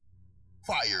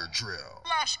Fire drill.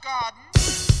 Flash garden.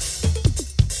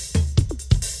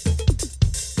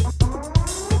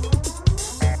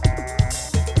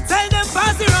 Tell them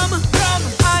pass the rum,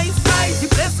 ice. You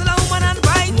bless the woman and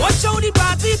bite. Watch how the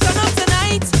party turn up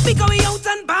tonight. Because we out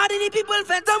and bad and the people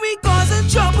fed and we causing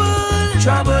trouble.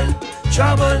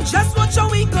 Just watch how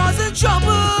we causing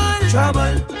trouble.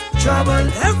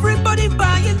 Everybody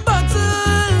buying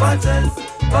bottles.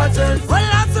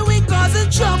 Well, after we causing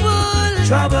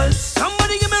trouble.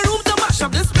 Somebody give me room to mash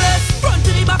up this place. Front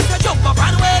to the back to jump up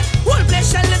and wait. Whole place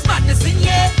shell is madness in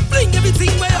here. Fling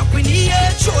everything way up in the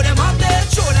air. Show them up there.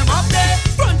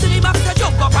 Front to the back to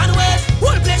jump up and wait.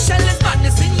 Whole place shell is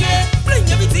madness in here. Fling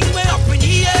everything way up in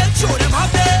the air. Show them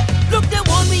up there. Look, they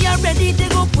want me already. They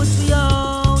go put me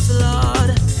out,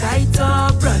 Lord. Tight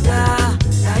up, brother.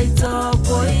 Tight up,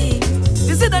 boy.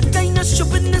 They say that kind of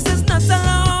stupidness is not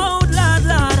allowed,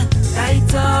 Lord.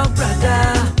 Tight up,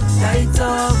 brother. Tight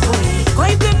up, boy.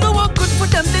 I blame no one good for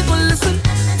them. They gon' listen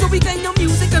to we kind of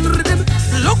music and rhythm.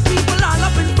 Look, people all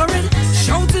up in for it.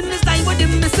 Shouting this time what they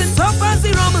missing. So pass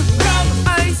the rum,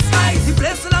 ice. The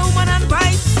place the woman and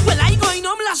bite. Well, I going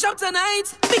home lash out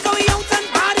tonight. Because we out and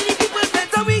party, the people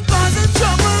better we causing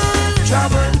trouble.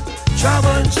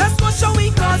 Just watch how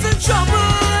we causing trouble.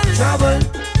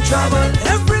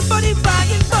 Everybody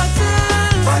buying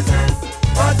bottles.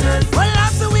 Well,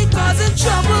 after we causing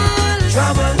trouble.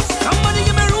 Somebody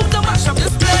give me room to mash up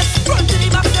this place. Front to the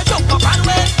back to jump up and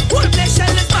wait. Whole place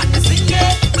shell is madness in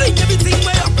here. Bring everything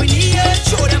way up in the air.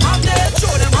 Show them up there.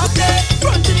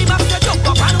 Front to the back to jump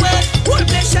up and wait. Whole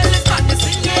place shell is madness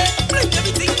in here. Bring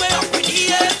everything way up in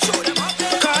the air. Show them up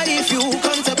there. Cause if you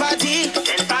come to party,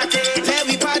 then party. Let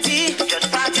we party, just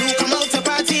party. You come out to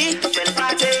party, then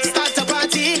party. Start to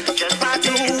party, just party.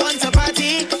 You want to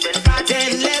party, then party.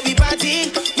 Then let we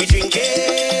party. We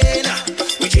drinking.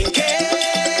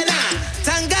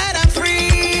 Thank God I'm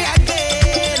free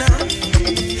again.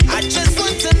 I just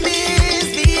want to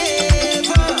misbehave.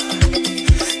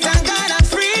 Thank God I'm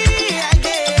free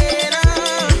again.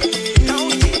 Now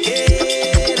we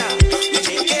drinking.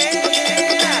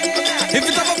 If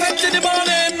it's up a fete in the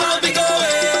morning, I'll be going.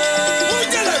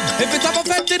 If it's up a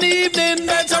fete in the evening,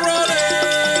 better rolling.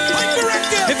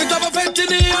 If it's up a fete in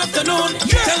the afternoon,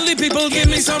 tell the people give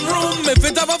me some room. If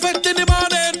it's up a fete in the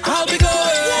morning, I'll be going.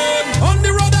 On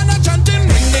the road and a chanting,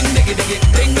 ring ding diggy diggy,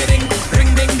 ding ding,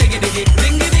 ring ding diggy diggy,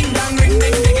 ding ding dang, ring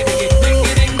ding diggy diggy, ding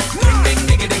ding, ring ding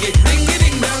diggy diggy, ding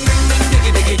ding dang, ring ding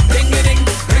diggy diggy, ding ding,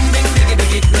 ring ding diggy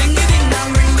diggy, ding ding dang,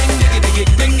 ring ding diggy diggy,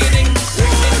 ding ding,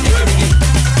 ring ding diggy diggy.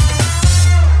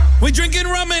 We drinking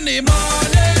rum in the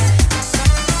morning.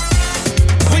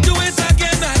 We do it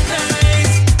again at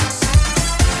night.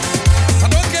 I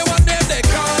don't care what they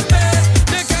call me.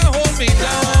 They can't hold me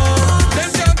down. Them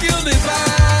can't kill the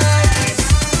vibe.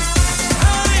 I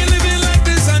ain't living like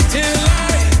this until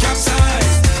I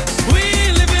capsize. We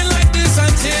ain't living like this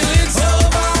until it's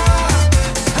over.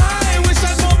 I wish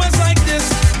that moments like this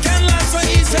can last for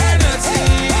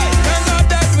eternity. Thank God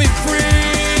that we're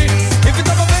free. If it's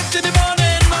up a fete in the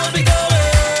morning, I'll be going.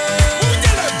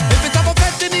 If it's up a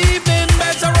fete in the evening,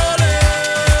 better rolling.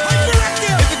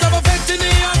 If it's up a fete in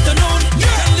the afternoon,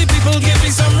 tell the people give me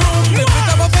some room. If it's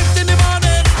up a fete in the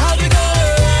morning, I'll be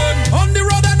going. On the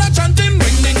road and a chanting,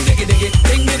 ring ding diggy diggy,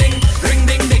 ding ding, ring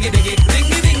ding diggy diggy, ding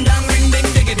ding dang, ring ding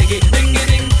diggy diggy, ding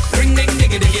ding, ring ding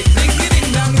diggy diggy, ding ding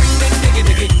dang, ring ding diggy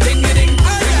diggy, ding ding,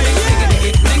 ring ding diggy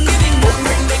diggy, ding ding,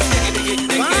 ring ding diggy diggy,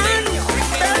 ding ding.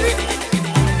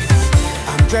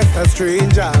 I'm just a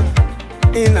stranger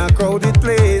in a crowded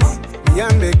place. Me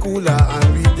and the cooler and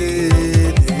we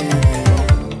did.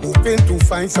 Hoping to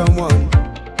find someone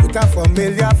with a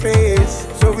familiar face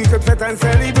so we could fit and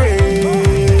celebrate.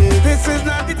 This is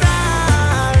not the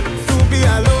time to be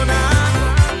alone.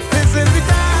 This is the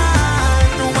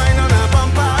time to wind on a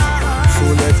bumper. So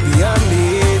let's be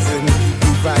amazing,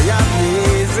 be very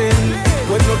amazing.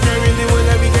 With no care in the world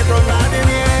that we get on bad in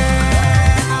here.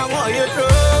 I want you to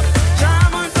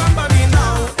charm on somebody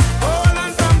now, hold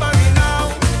on somebody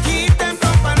now, keep them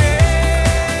company.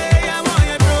 I want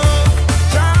you to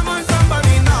charm on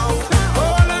somebody now,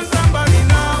 hold on somebody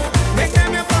now, make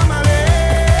them your family.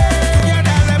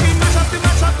 Together let me mash up the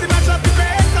place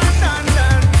and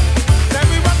dance. Let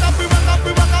me rock up, we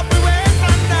waist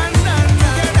and dance.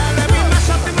 Together let me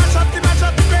mash up the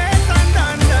place and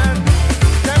dance.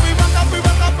 Let me rock up, we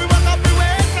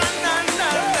waist and dance.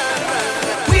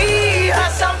 We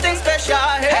have something special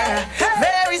here,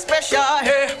 very special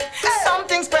here,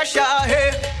 something special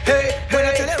here. When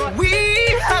I tell you, we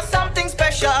have something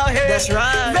special here. That's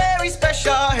right. Very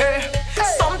special here,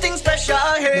 something special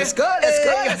here. Let's go.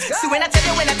 So when I tell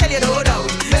you, no doubt.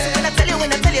 So when I tell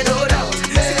you, no doubt.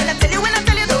 So when I tell you,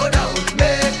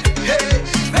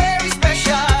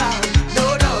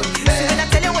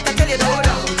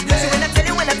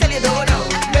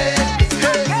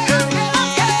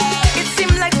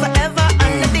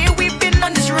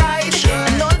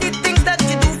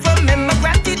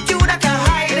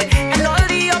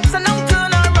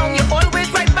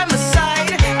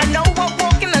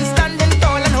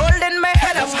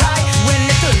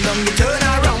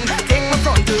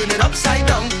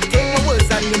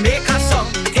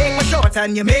 short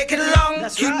and you make it long.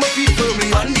 Keep my feet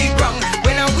firmly on the ground.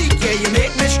 When I'm weak, yeah, you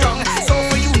make me strong. So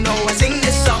for you know I sing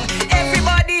this song.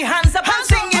 Everybody hands up and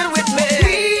sing it with me.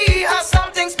 We have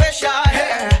something special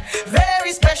here,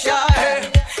 very special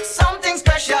here. Something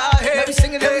special here. Let me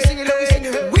sing it, let me sing it, let me sing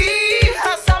it. We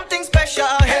have something special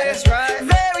here,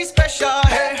 very special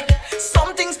here.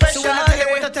 Something special here.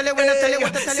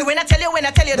 See when I tell you, when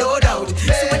I tell you, no doubt.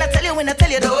 See when I tell you, when I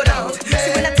tell you, no doubt.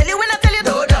 See when I tell you, when I tell you,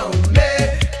 no doubt.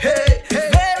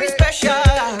 Very special,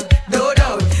 no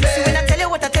doubt. See when I tell you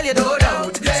what I tell you, no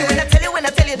doubt. See when I tell you, when I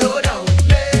tell you, no doubt.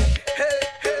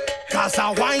 Cause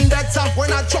I wine better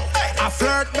when I choke, I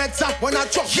flirt better when I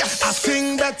choke, yes. I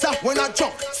sing better when I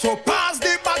choke. So pass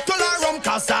the bottle of rum,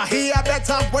 cause I hear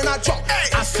better when I choke.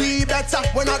 I see better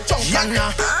when I choke, and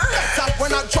better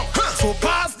when I choke. So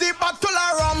pass the bottle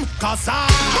of rum, cause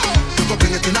you go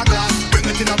bring it in a glass, bring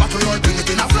it in a bottle or bring it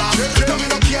in a flask. Now me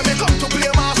no care, me come to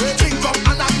play mass. Drink up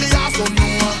and have the ass, so no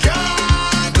one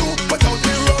can do without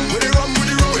the rum, with the rum, with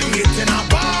the rum. Bring it in a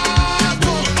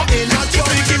bottle or in a jug.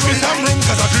 Give me some rum,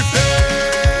 cause I drip it.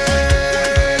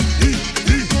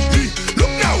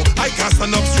 Look now, I can't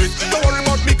stand up straight. Don't worry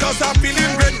about me, cause I'm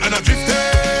feeling red and I drifted.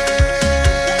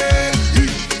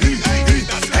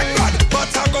 But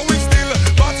I'm going still.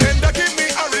 Bartender, give me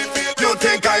a refill. You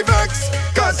think I vex?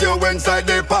 Cause you inside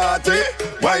the party,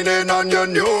 whining on your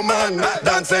new man,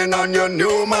 dancing on your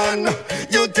new man.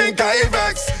 You think I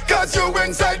vex? Cause you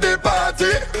inside the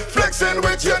party, flexing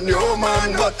with your new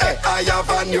man. But hey, I have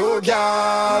a new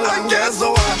girl, and guess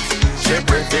what? She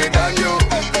prettier than you,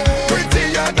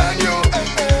 prettier than you,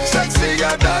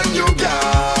 sexier than you,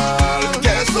 girl.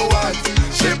 Guess what?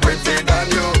 She prettier than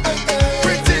you,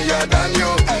 prettier than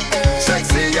you,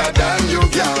 sexier than you,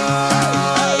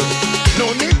 girl.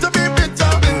 No need to be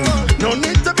bitter, no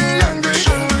need to be angry.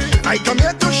 I come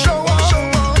here to show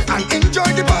up and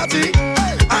enjoy the party.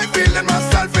 I'm feeling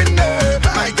myself in there.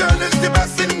 My girl is the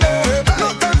best in there.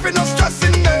 No time for no stress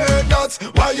in there. That's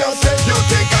why you say you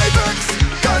think I vex.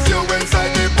 Cause you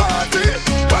inside the party,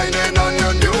 whining on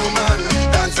your new man,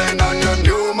 dancing on your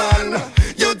new man.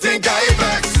 You think I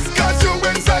vex. Cause you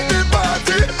inside the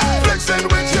party, flexing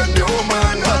with your new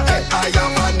man. But hey, I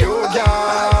am a new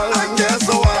girl. And guess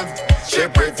what? She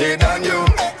prettier than you,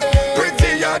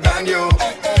 prettier than you,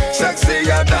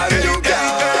 sexier than you,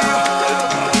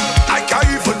 girl. I can't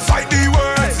even find the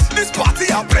words. This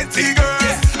party have plenty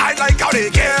girls. I like how they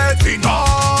get it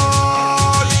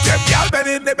on. Them girl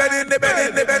bending, they bending, they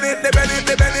bending, they bending, they bending,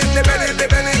 they bending, they bending,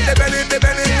 they bending, they bending, they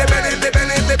bending, they bending, they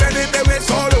bending, they bending, they waist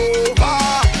all over.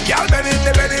 Girl bending,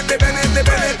 they bending, they bending, they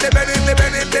bending, they bending, they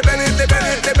bending, they bending, they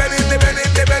bending, they bending, they bending,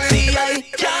 they bending. See, I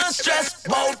can't stress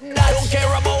about that. Don't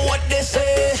care about what they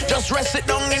say. Just rest it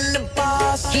down in the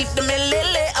past. Keep them a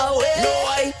little away. No,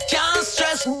 I can't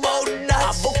stress about that.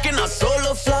 I'm booking a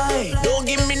solo flight. Don't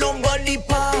give me nobody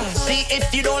pass. See,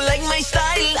 if you don't like my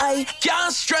style, I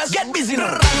can't stress. Get busy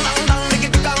now. Rang, dang, dang, make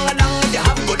it ganga dang. If you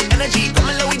have good energy, come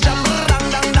and let we jam.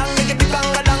 Rang, dang, dang, make it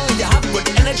ganga dang. If you have good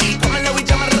energy, come and let we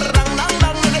jam. Rang, dang,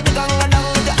 dang, make it ganga dang.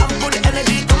 If you have good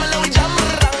energy, come and let we jam.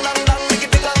 Rang, dang, dang, make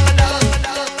it ganga dang.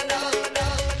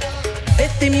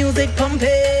 Let the music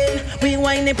pumping, we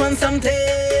whine up on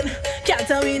something. Can't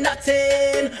tell we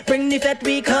nothing. Bring the fat,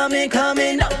 we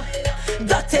coming up.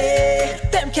 Dutty,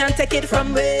 them can't take it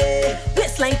from me.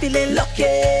 Waistline feeling lucky.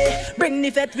 Bring the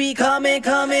fat, we coming I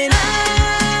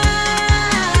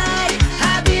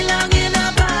belong in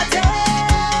a party.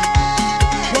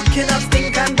 Walking up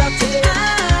stink and dirty.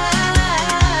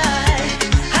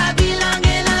 I belong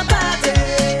in a party.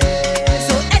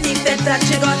 So any fat that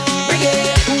you got, bring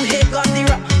it. Who here got the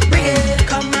rock? Bring it.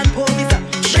 Come and pour me some.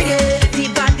 Bring it. The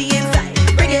body inside.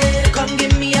 Bring it. Come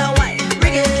give me a wine.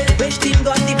 Bring it. Which team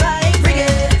got the vibe? Bring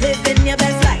it. Living your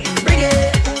best life. Bring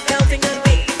it. Who felt in good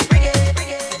way? Bring it.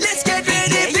 Let's get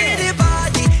ready for the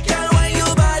party. Girl, why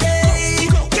your body?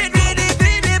 Get ready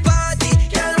for the party.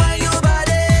 Girl, why your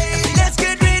body? Let's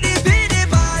get ready for the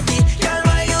party.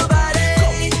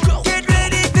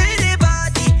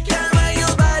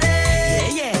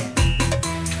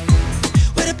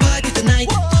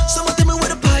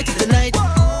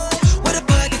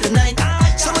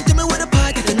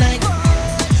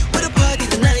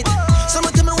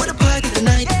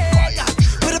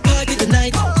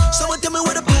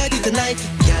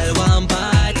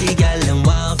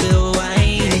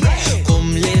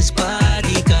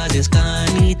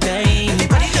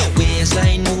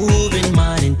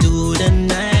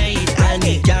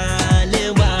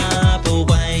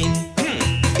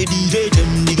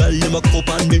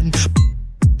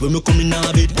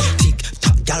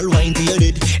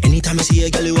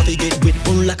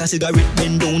 like a cigarette,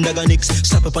 bend down like a nix.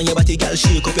 Slap up on your body, girl,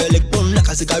 shake up your leg, burn like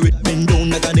a cigarette, bend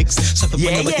down like a nix. Slap up on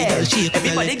your body, girl, shake up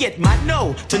your leg. Everybody get mad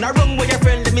now. Turn around with your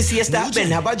friend, let me see you stop. Then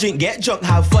have a drink, get drunk,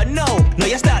 have fun now. Now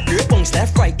you start your punks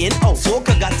left, right, in, out.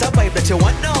 Soca got a vibe that you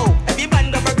want now. Every man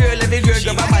grab a girl, every girl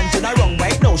grab a man. Turn around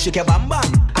right now, shake your bam bam.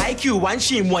 IQ one,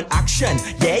 Cheem one, action.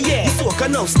 Yeah. Soca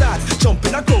now start. Jump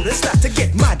in a crowd and start to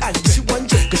get mad. And she one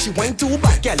just cause she went too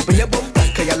back. Girl, bring your bum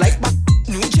back, cause you like back.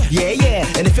 Yeah.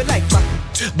 And if you like back,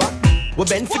 we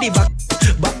bend for the back.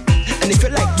 And if you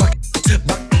like back,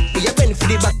 we bend for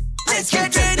the back. Let's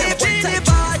get ready for the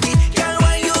party. Girl,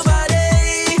 want your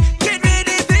body. Get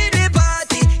ready for the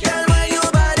party. Girl, want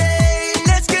your body.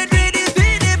 Let's get ready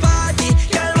for the party.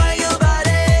 Girl, want your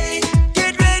body.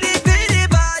 Get ready for the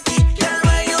party. Girl,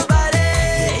 want your body.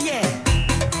 Yeah.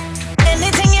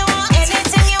 Anything you want,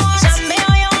 jump me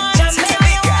how you want, jump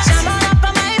on up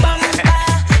on my bumper,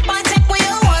 but take what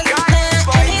you want.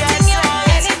 Anything you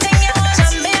want,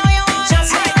 jump me how you want,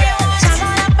 jump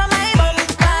on up on my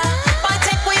bumper, but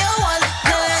take what you want.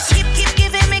 Keep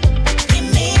giving me, give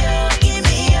me your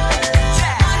love.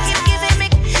 Keep giving me,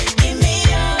 give me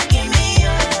your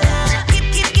love. Keep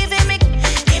giving me,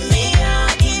 give me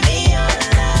your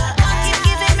love. Keep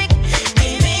giving me,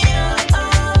 give me your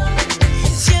all.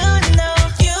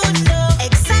 You know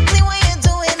exactly what you're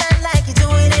doing, and like you're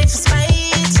doing it for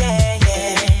spite, yeah.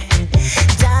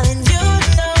 Darling, you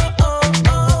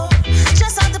know,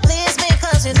 just how to please me,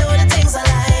 cause you know the things I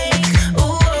like.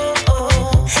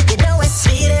 You know when to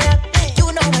speed it up, you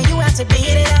know when you have to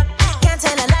beat it up. Can't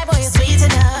tell a lie, boy, you're sweet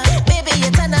enough. Baby,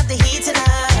 you turn up the heat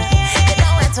enough. You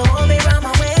know when to hold me round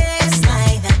my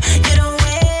waistline. You don't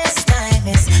waste time,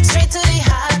 it's straight to the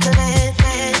heart of it.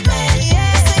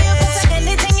 So you can take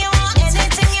anything you want, jump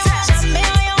me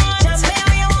how you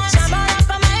want, jump on up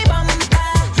on my bumper,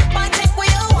 but take what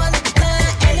you want.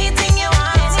 Anything you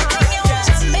want,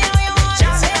 jump me how you want,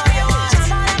 jump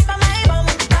on up on my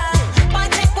bumper, but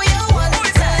take what you want.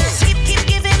 Keep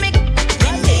giving me,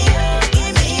 give me your,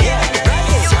 give me your.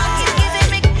 Keep giving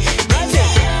me, give me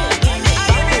your, give me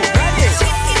your.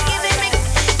 Keep giving me,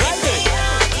 give me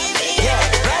your, give me your.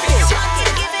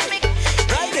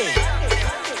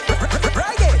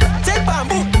 Take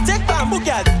bamboo,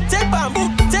 girl. Take bamboo,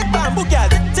 girl.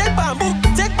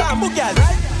 Take bamboo, girl.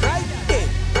 Take bamboo,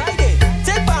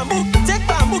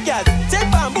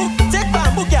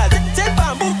 girl.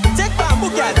 Take bamboo,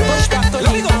 girl. Push back on the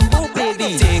bamboo, baby.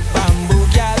 Take bamboo,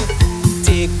 girl.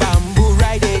 Take bamboo,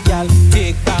 ride it, girl.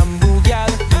 Take bamboo,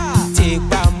 girl. Take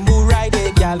bamboo, ride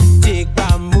it, girl. Take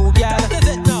bamboo, girl.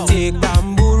 Take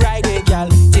bamboo, ride it, girl.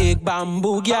 Take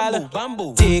bamboo, girl.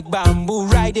 Take bamboo,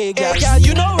 ride it, girl. Girl,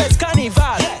 you know it's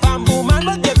carnival. Bamboo man,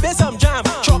 but give me some jam.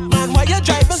 Truck man, why you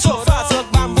driving so fast?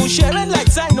 Look, bamboo sharing like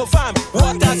Sinopharm.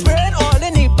 Water spraying all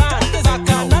in the band.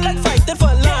 Bacana like fighting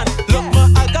for land. Look, my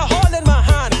alcohol in my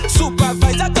hand.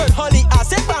 Supervisor turn holly. I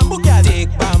say bamboo, girl.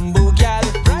 Take bamboo, girl.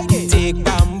 Take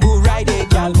bamboo, ride it,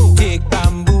 girl. Take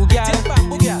bamboo, girl.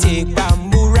 Take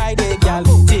bamboo, ride it, girl.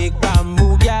 Take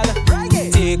bamboo, girl.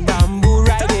 Take bamboo,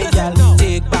 ride it, girl.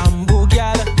 Take bamboo,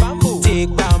 girl.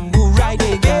 Take bamboo, ride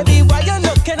it, girl. Baby, why you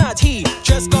looking at he?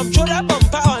 Just come throw that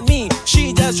bumper on me.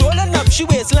 She just rolling up, she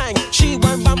waistline. She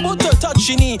want bamboo to touch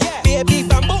she knee. Baby,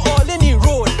 bamboo all in the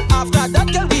road. After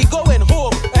that, girl, we going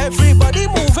home. Everybody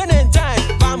moving in time.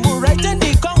 Bamboo right in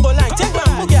the Congo line. Take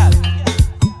bamboo, girl.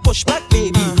 Push back,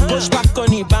 baby. Push back on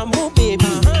the bamboo, baby.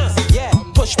 Yeah.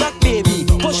 Push back, baby.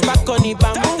 Push back on the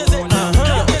bamboo.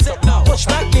 Push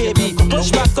back, baby.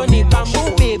 Push back on the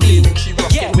bamboo, baby.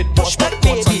 Yeah. Push back,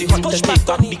 baby. Push back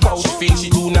on the because she feels she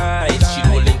too nice. She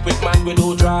don't link with man with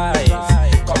no drive.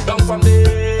 Come down from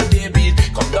there, baby.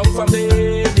 Come down from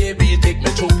there, baby. Take me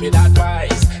through with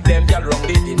advice. Them girl wrong,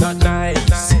 they not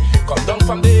nice. Come down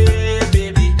from there,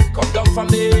 baby. Come down from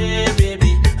there,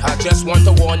 baby. I just want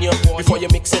to warn you before you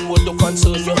mixing with the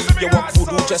concern you. You walk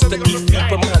voodoo just to give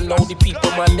people man. Now the people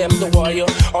man them the warrior.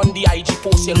 On the IG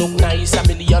post you look nice. 1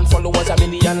 million followers, 1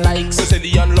 million likes. A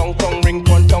zillion long tongue, ring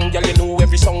one tongue. Girl you know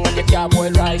every song on your car boy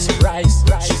rise.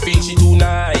 She feels she too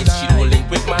nice. She don't link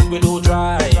with man with no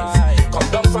drive. Come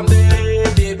down from there,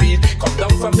 baby. Come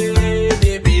down from there,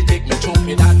 baby. Take me through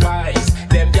with advice.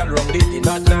 Them girl wrong, they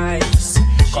not nice.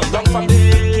 Come down from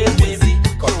there, baby.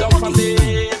 Come down from there,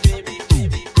 baby.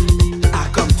 I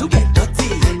come to get dirty.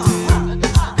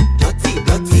 Dirty.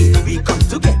 We come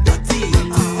to get dirty.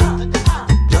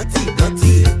 Dirty.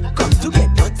 Come to get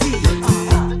dirty.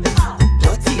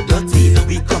 Dirty.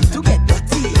 We come to get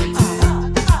dirty.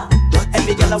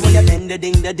 the girl where you bend the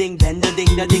ding the ding, bend the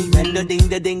ding the ding, bend the ding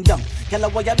the ding dong. Girl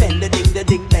where you bend the ding the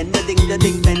ding, bend the ding the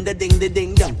ding, bend the ding the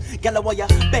ding dong. Girl where you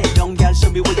bend down, girl show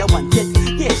me where you want it.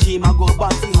 Yeah, she ma go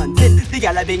bouncy hunting. The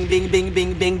girl a bing bing bing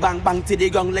bing bing bang bang to the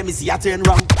gong. Let me see her turn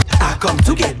round. I come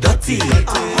to get dirty,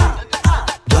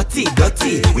 dirty,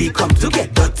 dirty. We come to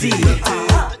get dirty,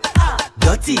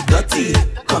 dirty, dirty.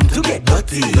 Come to get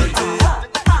dirty,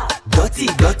 dirty,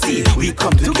 dirty. We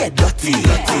come to get dirty,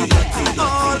 dirty, dirty.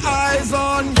 All eyes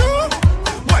on you.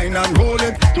 Wine and roll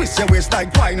it. Twist your waist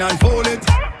like wine and fold it.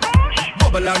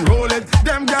 Bubble and roll it.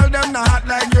 Them girl, them not hot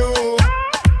like you.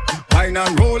 Wine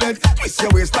and roll it. Twist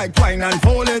your waist like wine and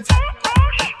fold it.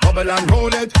 Bubble and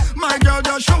roll it. My girl,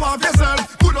 just show off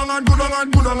yourself. Good on and good on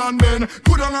and good on and bend.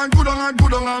 Good on and good on and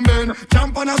good on and bend.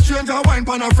 Jump on a stranger, wine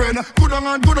on a friend. Good on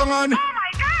and good on and.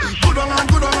 Good on and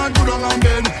good on and good on and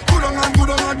bend. Good on and good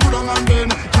on and good on and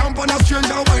bend. Jump on a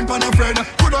stranger, wine on a friend.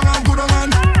 Good on and good on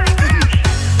and.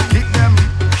 Kick them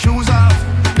shoes off.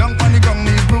 Young on the ground,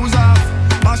 these bruise off.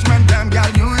 Bashment them, girl,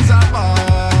 you is a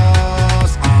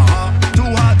boss. Too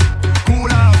hot,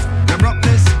 cool off. You broke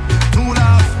this, too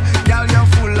laugh. Girl, you're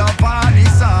full of party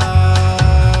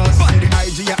sauce. On the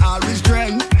IG, you always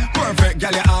trend. Perfect,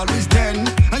 girl, you always 10.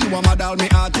 And you a model, me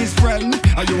artist friend.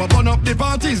 And you a burn up the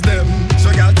parties, them.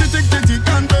 So, girl, tick,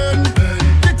 and burn.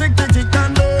 Tick, and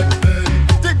burn.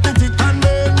 Tick, and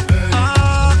burn.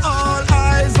 All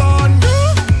eyes on you.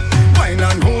 Wine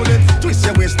and hold it. Twist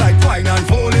your waist like wine and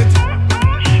fold it.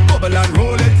 Bubble and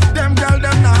roll it. Them girl,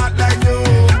 them not hot like you.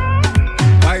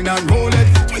 Wine and roll it.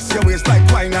 Twist your waist like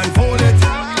wine and fold it.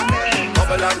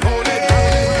 Bubble and roll it.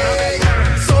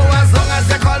 So as long as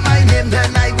you call my name,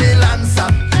 then I will answer.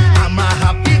 I'm a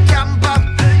happy camper,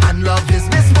 and love is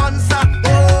my sponsor.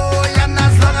 Oh, and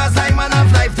as long as I'm man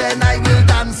of life, then I will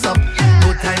dance up.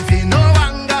 No time for no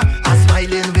anger. I'm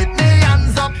smiling with me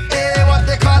hands up. Hey, what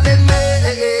they calling me?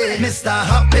 Mr.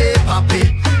 Happy Papi,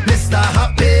 Mr.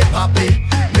 Happy Papi,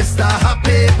 Mr.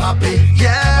 Happy Papi.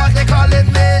 Yeah, what they calling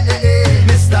me?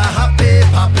 Mr. Happy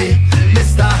Papi,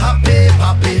 Mr. Happy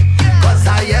Papi. 'Cause I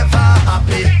ever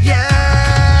happy.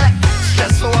 Yeah,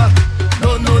 stress for her.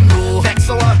 No. Vex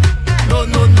for her. No.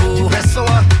 Depress for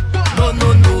her. No.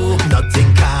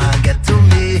 Nothing can get to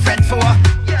me. Fret for her.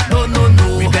 No.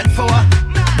 Regret for her.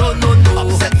 No.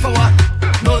 Upset for her.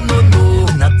 No.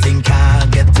 Nothing can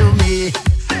get to me.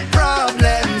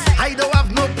 Problems, I don't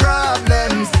have no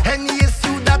problems. Any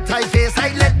issue that I face, I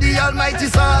let the Almighty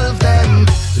solve them.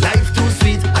 Life too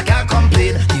sweet, I can't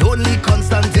complain. The only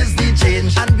constant is the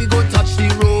change, and we go touch the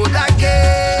road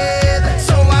again.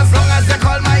 So as long as you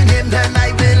call my name, then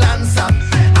I will answer.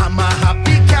 I'm a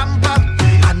happy camper,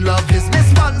 and love is my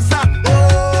sponsor.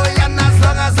 Oh, and as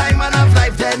long as I'm man of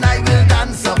life, then I will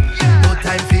dance up. No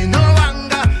time for no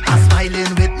anger. I'm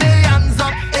smiling with me hands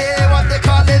up. Hey, what they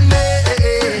calling me?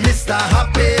 Mr.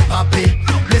 Happy Papi,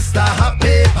 Mr.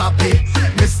 Happy Papi,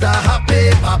 Mr. Happy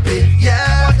Papi.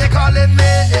 Yeah, what they calling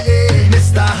me?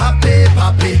 Mr. Happy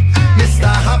Papi,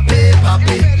 Mr. Happy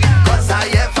Papi. 'Cause I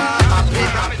ever happy.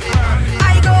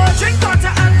 I go drink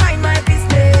water and mind my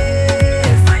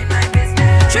business.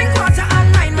 Drink water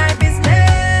and mind my business.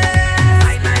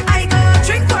 I go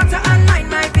drink water and mind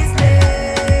my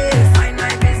business.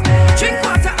 Drink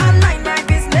water and mind my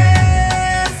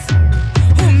business.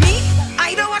 Who me?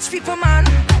 I don't watch people, man.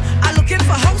 I'm looking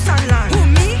for house and land. Who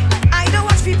me? I don't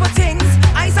watch people things.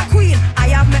 I's a queen. I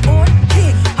have my own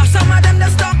king. Or some of them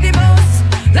that stalk the most,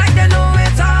 like they know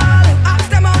it all. Ask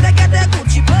them how they get their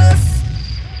Gucci purse.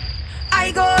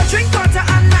 I go drink water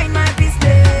and mind my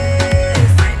business.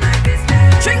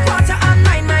 Drink water and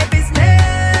mind my business.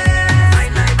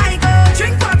 I go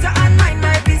drink water and mind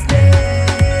my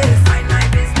business.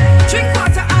 Drink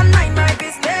water and mind my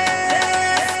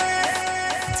business.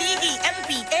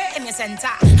 Tempa in your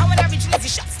center. How when I reach the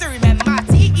shots to remember.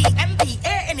 Tempa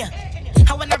in your.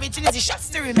 How when I reach the shots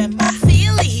to remember.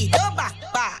 Feel the heat, go back.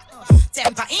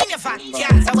 Tempa in your fat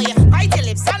cat. So when you bite your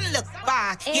lips and look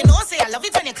back. You know say I love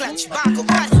it when you clutch back. Oh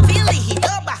God, feel the heat,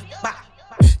 go back.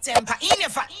 Tempa in your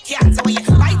fat cat. So when you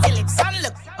bite your lips and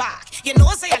look back. You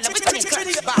know say I love it when you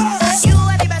clutch back. You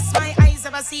are the best my eyes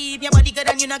ever seen. Your body good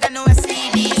and you not got no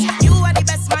STDs. You are the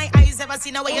best my eyes ever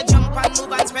seen. The way you jump and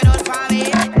move and spread out for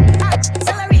me.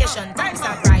 Acceleration, time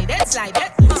stop right. It's like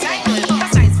it. Cycle,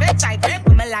 size fit tight.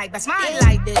 Women like that smile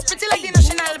like this. Pretty like the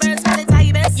national birds for the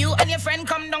tigers. You and your friend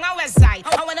come down our west side.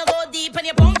 I wanna go deep in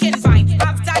your pumpkin vine.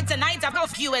 Have tight tonight. I've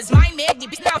got you as my make the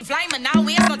beat now fly. Man, now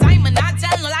we have no time and now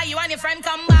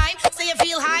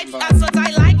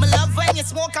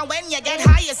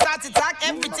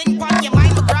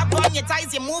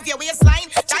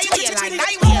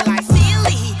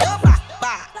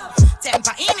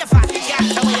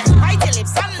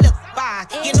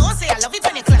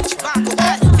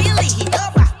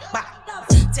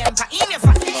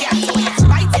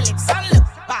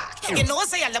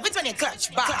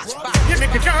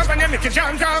make it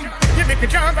jump jump. You make it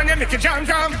jump and you make it jump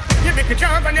jump. You make it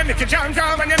jump and you make it jump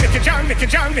jump and you make it jump, make it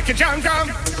jump, make it jump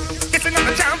jump. It's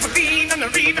another trampoline and a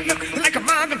rhythm like a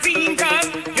magazine, girl.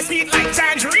 You sweet like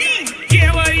tangerine.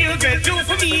 Yeah, what you gonna do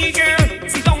for me, girl?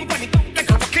 Sit down on it like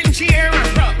a rocking chair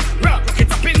and rock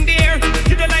it up in there.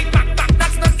 You don't like back,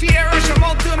 that's not fair. Rush your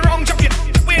mouth turn wrong, jump it.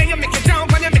 Where you make it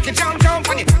jump and you make it jump jump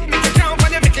on it. Make it jump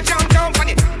and you make it jump jump on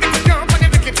it. Make it jump and you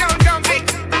make it jump jump. Hey,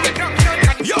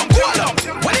 yo, Gyal,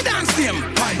 when you dance team,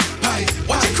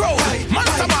 watch it crow,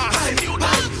 monster boss.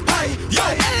 Yo,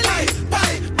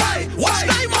 watch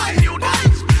Diamond.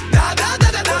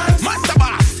 Master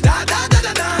boss.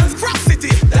 Frog City.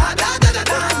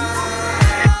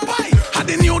 Had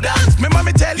the new dance, remember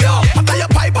me tell you. After your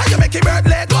pipe, you make it bird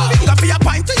leg go. Finger for your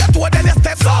pint to your toe, then you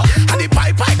step so. And the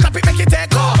pipe, clap it, make it take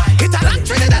go. Hit a long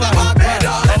Trinidad and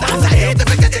Barbados. The dance I hate, if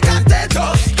you can't take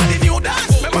us. Had the new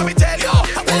dance, remember me tell you.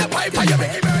 After your pipe, you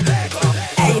make it bird leg go.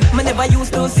 Hey, me never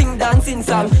used to sing dancing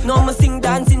song. No, me sing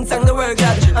dancing song the word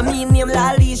God. I mean name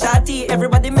Lali Shati.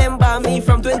 Everybody remember me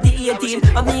from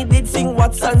 2018. I me did sing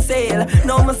What's on Sale.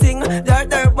 Now me sing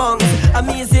Dirt Bongs. I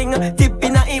me sing Tip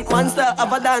in a Imp Monster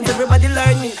of a dance. Everybody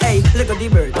learn me. Hey, Lego the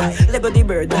bird, Lego the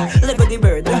bird, Lego the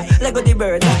bird, Lego the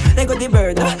bird, Lego the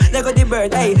bird, Lego the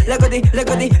bird. Hey, Lego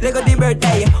the bird.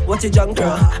 Hey, watch a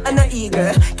junker and a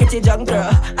eagle. Catch a junker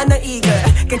and a eagle.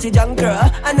 Catch a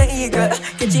junker and a eagle.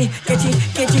 Catch it.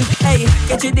 Hey,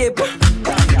 catch a dip.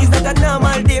 Is that a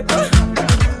normal dip?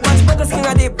 Watch Bubba skin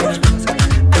a dip.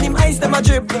 And him eyes them a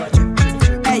drip.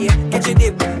 Hey, catch a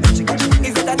dip.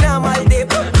 Is it a normal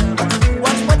dip?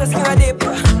 Watch Bubba skin a dip.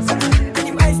 And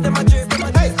him eyes them a drip.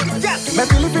 Yes. My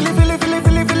Philly.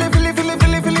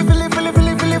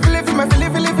 My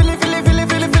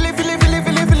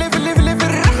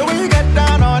the way you get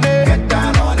down on it,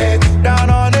 down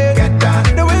on it. Get down.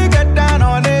 The way you get down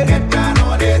on it,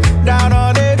 down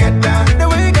on it. Get down. The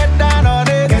way you get down on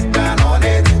it,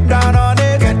 down on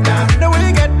it. Get down. The way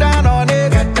you get down on it,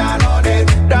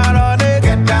 down on it.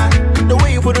 Get down. The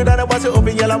way you put it on, I was it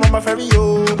open, girl, I'm on my ferry,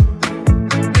 yo.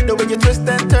 The way you twist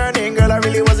and turning, girl, I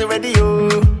really wasn't ready, yo.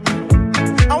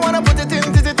 I wanna put it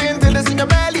in till it's in your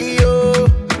belly, yo.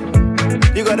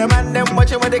 You got a man them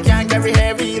watching when they can't carry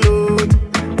heavy load.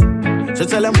 So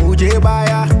tell them who J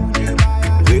buyer,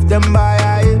 with them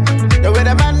buyer. The way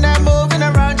the man them moving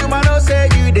around you, man, don't say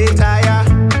you they tire.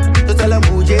 So tell them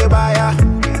who J buyer,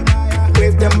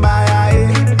 with them buyer.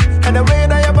 And the way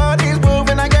that your body's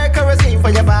moving, I get kerosene for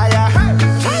your fire.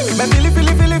 My Philly.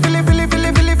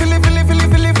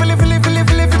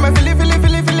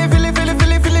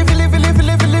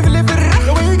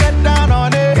 The way you get down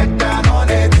on it,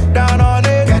 down on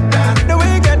it. Get down. The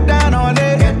way you get down on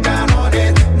it,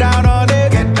 down on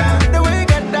it. Get down. The way you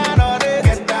get down on it,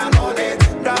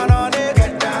 down on it.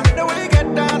 Get down. The way you get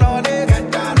down on it,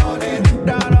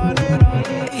 down on it.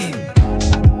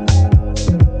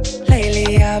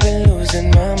 Lately I've been losing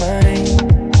my mind.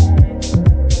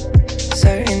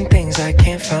 Certain things I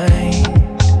can't find.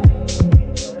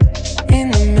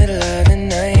 In the middle of the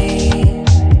night,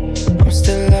 I'm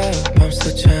still up, I'm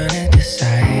still trying to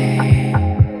decide.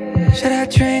 Should I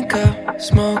drink up,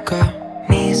 smoke up,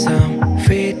 need some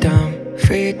freedom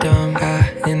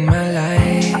in my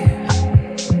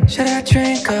life? Should I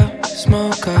drink up,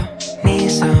 smoke up, need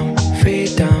some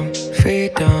freedom?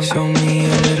 Show me a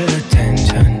little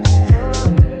attention.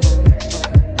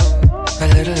 A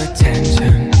little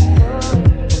attention.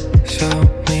 Show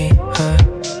me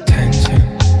attention.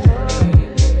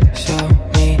 Show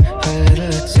me a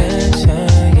little attention,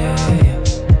 yeah.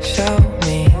 Show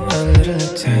me a little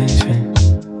attention.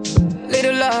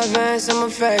 Little love and some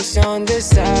affection this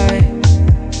side.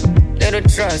 Little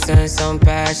trust and some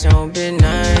passion be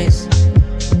nice.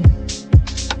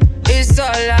 It's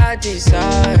all I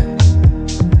desire.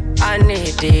 I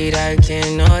need it, I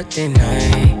cannot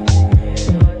deny.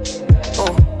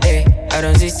 Oh, hey, I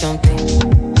don't see something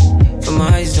from my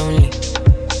eyes only.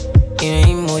 You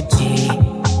know emoji,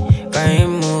 got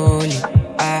emoji.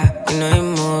 You know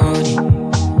emoji.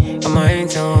 I'm my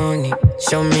Tony.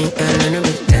 Show me a little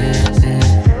bit tender.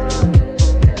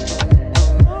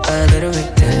 A little bit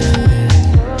tender.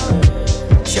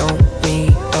 Show me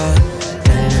a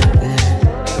tender.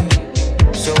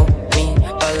 Show me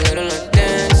a little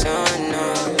attention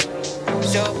now.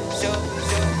 Show.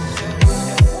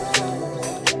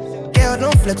 Girl,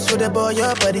 don't flex with the boy,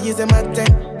 your body is a matter.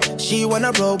 She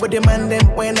wanna roll with the man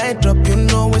them. When I drop, you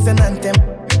know it's an anthem.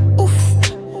 Oof,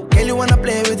 girl, you wanna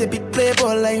play with a big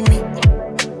playboy like me.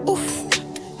 Oof,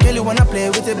 girl, you wanna play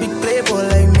with a big playboy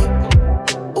like me.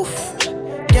 Oof,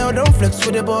 girl, don't flex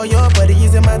with the boy, your body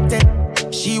is a matter.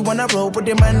 She wanna roll with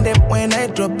the man them. When I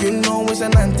drop, you know it's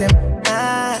an anthem.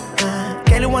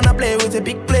 Girl, you wanna play with a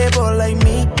big playboy like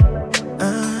me.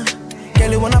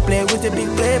 Girl, you wanna play with a big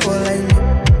playboy like me.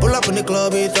 Pull up in the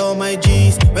club with all my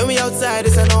G's. When we outside,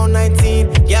 it's an all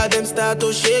 19. Yeah, them start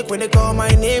to shake when they call my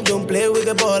name. Don't play with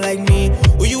a ball like me.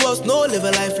 Who you else know live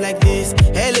a life like this?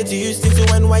 LA to Houston to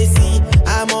NYC.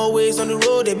 I'm always on the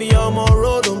road, they be on my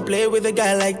road. Don't play with a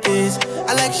guy like this.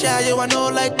 I like shy, you I know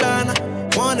like Ghana.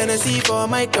 One and a C for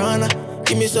my corner.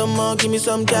 Give me some more, give me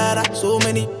some data. So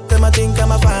many them I think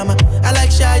I'm a farmer. I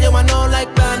like shy, you I know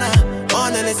like Ghana.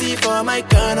 One and a C for my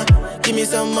corner. Give me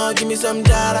some more, give me some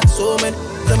data. So many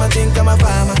them I think I'm a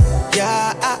farmer.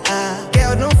 Yeah,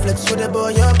 girl, don't flex with the boy,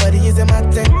 your body is a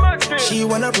mountain. She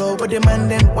wanna roll with the man,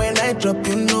 then when I drop,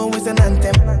 you know it's an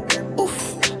anthem.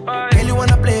 Oof, girl, you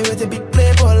wanna play with a big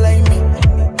playboy like me.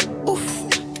 Oof,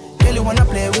 girl, you wanna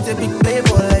play with a big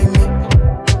playboy like me.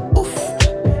 Oof,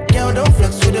 girl, don't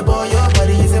flex with the boy, your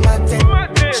body is a mountain.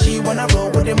 She wanna roll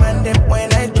with the man, then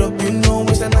when I drop, you know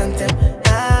it's an anthem.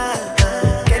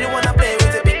 Girl, you wanna play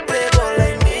with a big playboy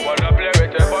like me. Wanna play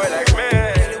with a boy like me.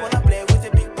 Girl, you wanna play with a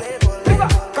big playboy like me.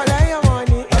 Collect your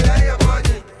money, collect your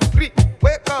money.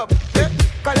 Wake up,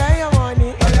 collect your money,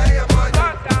 collect your money.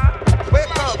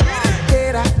 Wake up,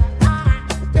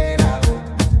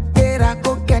 Tera,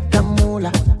 go get the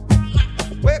moolah.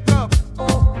 Wake up,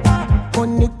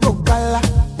 money go Kalla.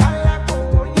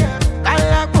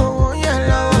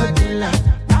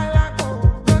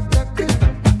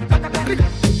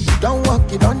 Don't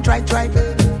walk, you don't try.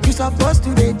 You supposed to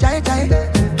be jai.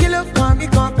 Killa come, you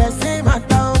come, person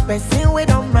matter, person we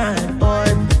don't mind.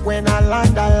 But when I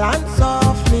land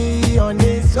softly on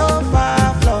the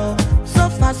sofa floor. So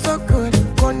far so good,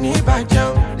 Koni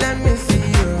Bajo, let me see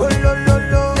you. Oh lo lo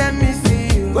lo, let me see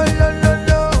you. Oh lo lo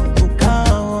lo,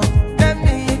 Bukao, let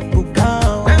me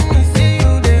Bukao. Let me see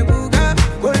you, de Buga.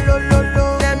 Oh lo lo lo,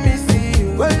 let me see you.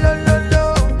 Oh lo lo lo,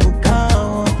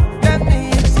 Bukao, let me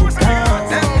Bukao.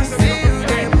 Let me see you,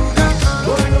 de Buga.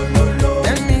 Oh lo lo lo,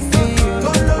 let me see you.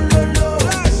 Oh lo lo lo,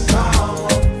 Bukao,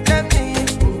 let me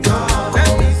Bukao. Let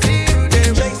me see you, de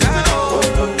Buga.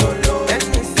 Oh lo lo lo, let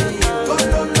me see you. Oh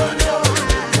lo lo lo,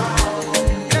 Bukao,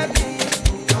 let me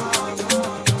Bukao.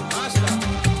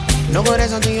 No go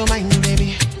there's something your mind,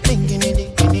 baby. Thinking it.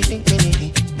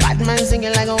 Bad man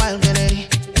singing like a wild Kennedy.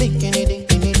 Thinking it.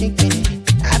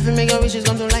 I feel make your wishes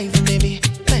come to life, baby.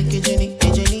 Like a Jenny.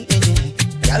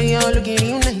 Girl, you're looking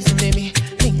real nice, baby.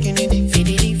 Thinking it.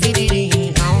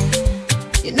 Now,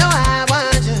 you know I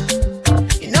want you.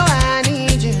 You know I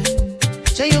need you.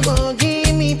 So you go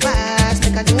give me pass,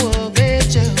 like I do a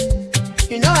bitch.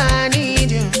 You know I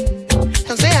need you.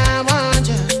 So say I want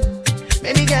you.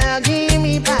 Baby girl, give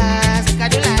me pass, like I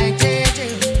do like JJ.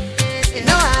 You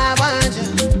know I want you.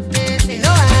 You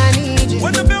know I need you.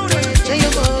 So you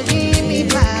go give me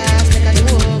pass, like I do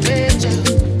a bitch.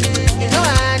 You know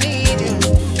I need you.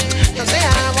 So say I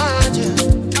want you.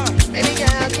 Baby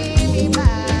girl, give me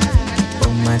pass.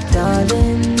 Oh my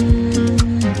darling,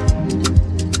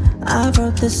 I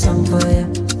wrote this song for you.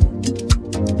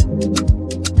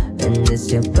 And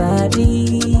it's your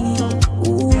body.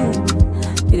 Ooh,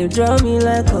 you draw me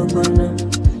like a gunner.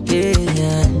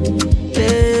 Yeah.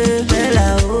 Bella,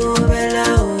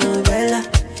 oh Bella.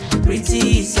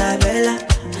 Pretty Isabella.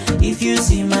 If you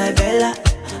see my Bella,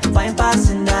 fine past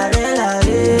Cinderella.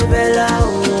 Yeah, Bella,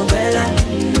 oh Bella.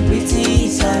 Pretty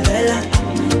Isabella.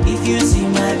 If you see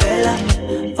my Bella,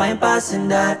 fine past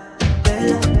Cinderella.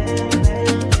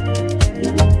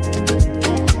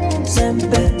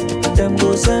 Sempe, them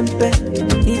go sempe.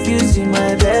 If you see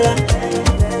my Bella,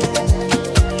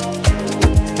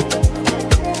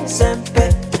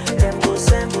 sempe, them go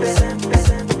sempe.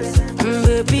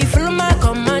 Baby, follow my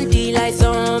command, like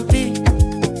zombie.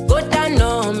 Go down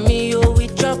on me, oh,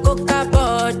 with your coca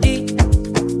body.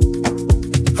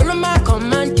 Follow my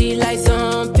command, like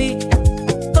zombie.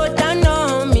 Go down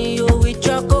on me, oh, with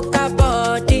your coca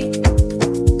body.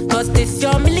 Cause this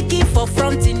your Melick for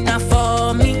front, enough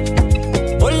for me.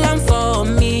 Hold on for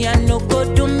me, I no go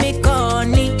do me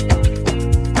corny.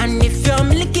 And if you're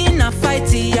Melick in a fight,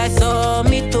 I saw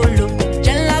me to look.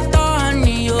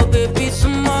 Gelatoni, oh baby,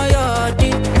 sumo yo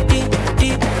di.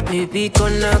 Baby,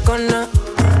 gonna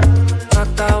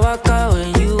waka when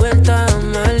you enter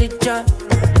my licha.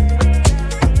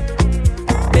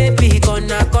 Baby,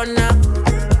 gonna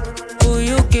will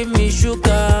you give me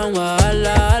sugar,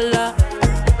 wahala.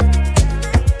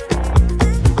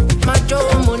 Macho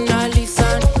Mona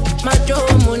Lisa, Macho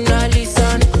Mona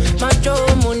Lisa, Macho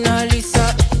Mona Lisa,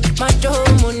 Macho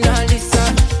Mona Lisa,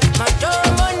 Macho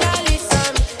Mona Lisa,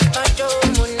 Macho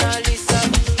Mona Lisa,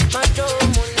 Macho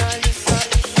Mona Lisa.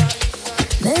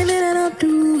 Baby, then I'll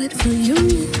do it for you.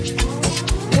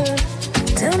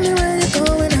 Tell me where you're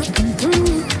going, I'll come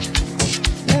through.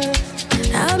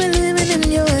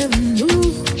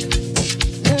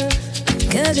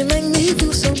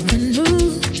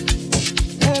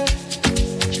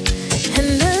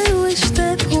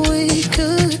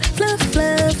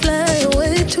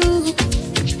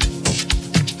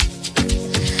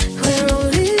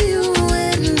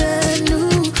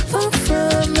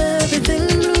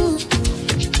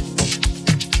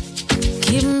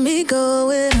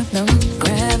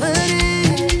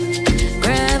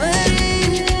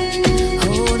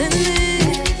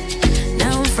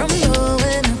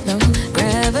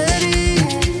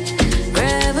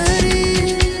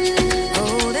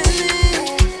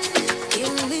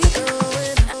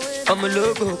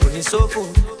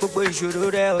 ìṣòro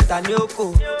rẹ̀ ọ̀tá ní òkò.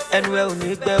 Ẹnu ẹ ò ní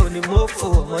gbẹ ò ní mọ́fò.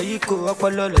 Ọmọ yìí kò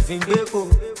ọpọlọ lọ fi ń gbé kò.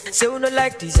 Say you no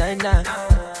like designer,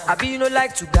 abi you no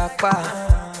like to gapa.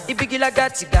 If you like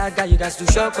gati gaga, you guys to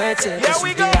shop where it's right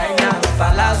now.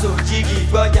 Palazzo, Jiggy,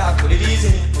 Boya, for the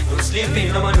reason. No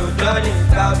sleeping, no more, no dawning.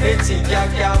 About betting,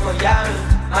 Gyal, for Yami.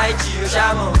 My Gio,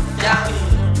 Shamo, Yami.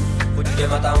 Put the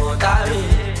game at a montari.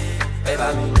 Baby,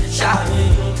 me, Shami.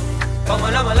 Come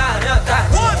on, no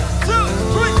time. 1, 2,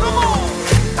 3, come on.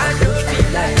 I don't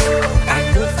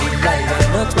feel like I'm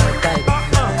not my type.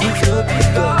 If no be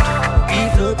God, I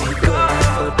for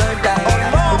don't die.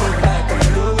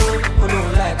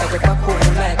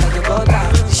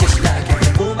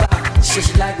 She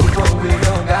like the one we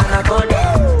don't got a body.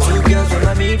 2 girls with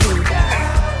my me do.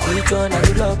 Which one I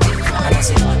do love? And I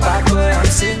say, bad boy, I'm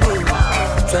single.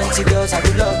 20 girls I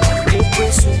do love. If we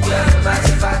shoot, you're the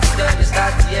massive party, done the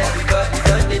start, yeah, everybody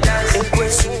done the dance. If we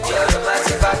shoot, you're the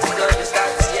massive party, done the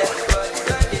start, yeah, everybody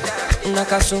done the dance.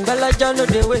 Nakasunga la jam, no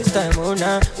they waste time, oh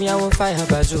nah. Me I want fire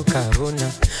bazooka, oh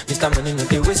nah. Mr. Money no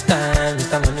they waste time,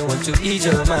 Mr. Money want to ease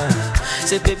your mind.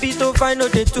 Say baby don't find no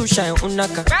they too shine,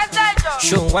 unaka.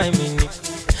 Show why me.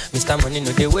 Mr. Money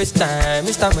no they waste time.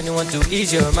 Mr. Money want to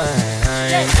ease your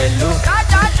mind. Hello,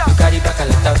 you carry back a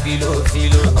lot of filo.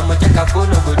 I'ma check a phone,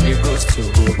 no go they ghost you.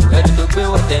 Ready to pay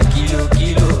what 10 kilo.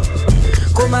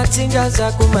 Kumatingaza.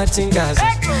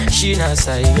 Shina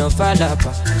sa yon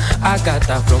falapa.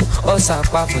 Agata from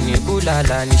Osapa funi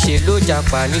bulala. Nishe lo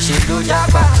japa.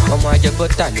 Omo aje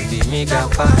bota lo be me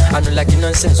gapa. I no like the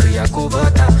nonsense we go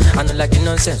bota.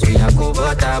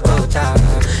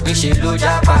 Nishe lo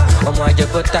japa. Omo aje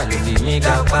bota lo be me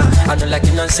gapa. I no like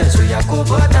the nonsense we go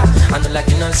bota.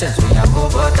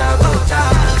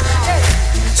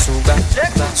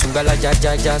 Sunga la ja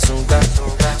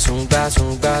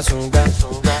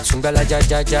sunga la ja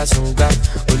sunga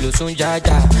olo sunga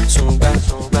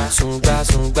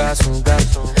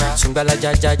sunga la ja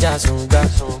sunga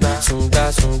olo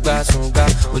sunga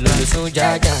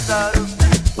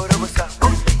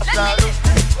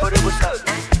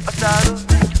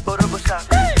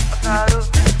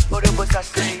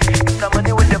Mr.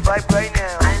 Money with the vibe right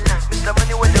now. Mr.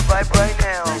 Money with the vibe right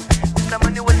now. Mr.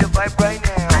 Money with the vibe right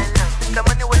now. Mr.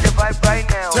 Money with the vibe right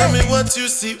now. Tell me what you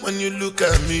see when you look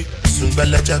at me.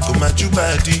 Sungbalaja come at you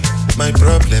body. My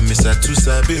problem is I too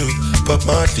sabi o. Pop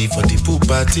monthly for the pool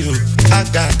party o.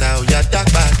 Agata o ya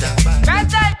dagbada.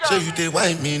 So you dey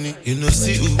wine me, you know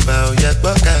see Uber o ya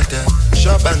gbokada.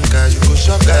 Shop anka you go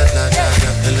shop gada.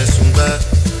 Ele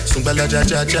Sungbalaja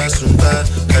sunga.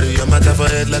 Carry your matter for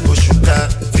head like Oshuka.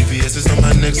 VVS is on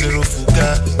my neck, zero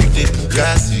fuga. You dey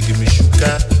Bugatti, give me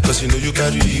sugar. Cause you know you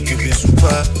carry it, give me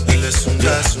super. Ele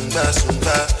sunga.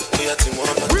 Oya ti mo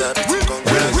mata, biti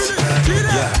congrats.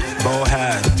 Yeah, ball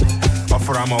head.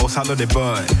 Offer I'm all salad the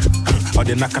boy. Or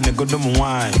they knock on the good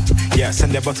wine. Yeah,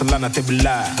 send the bottle on a table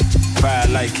lie. Fire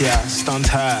like yeah, stunt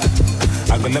hard.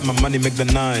 I go let my money make the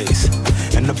noise.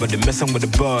 And nobody messing with the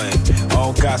boy.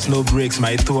 All gas, no brakes,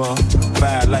 my tour.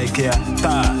 Fire like yeah,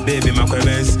 ta, baby, my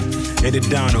queens. Hit it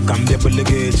down, or come there for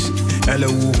luggage. Hello,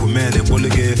 man, the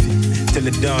bullet. Tell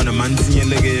it down, a man seeing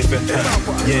the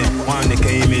yeah, one they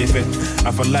came if it.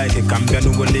 I feel like it, come down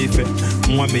to believe it.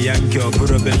 Want me yank your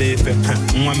bro believe it.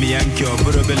 Want me yank your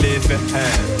bro believe it.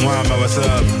 Want my what's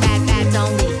up? Bad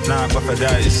only. Nah, Papa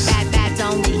dice. Bad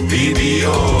only.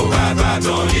 BBO, bad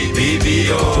only.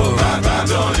 BBO,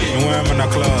 bad only. When I'm in a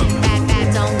club,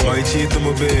 bad only. My cheat to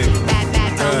my baby.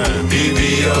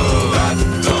 BBO, bad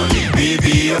only.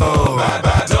 BBO,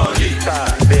 bad only.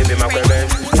 Baby, my friend.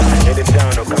 Hit it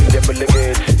down or come there for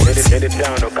luggage. Hit it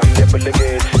down or come there for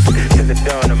luggage. Hit it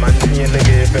down, a man seeing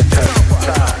luggage.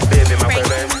 Baby, my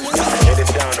friend. Hit it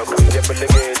down or come there for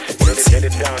luggage. Hit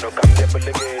it down or come there for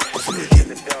luggage. Hit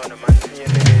it down, a man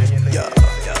seeing luggage. Yeah.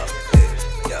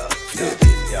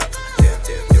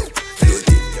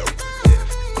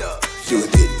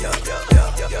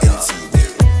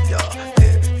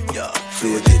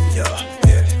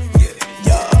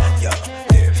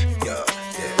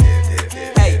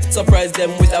 Surprise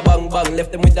them with a bang bang,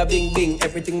 left them with a bing bing.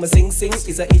 Everything my sing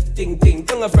is a hit ting ting.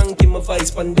 Tongue a Frankie my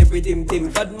vice pan the Riddim dim.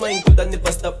 Bad mind coulda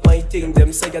never stop my thing.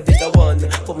 Them say I did a one,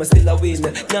 but me still a win.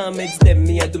 Nah meds them,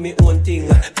 me I do me own thing.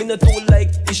 Me not too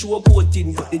like the show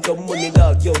potin, but the dumb money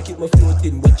dog, yo keep my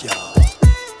floating with ya.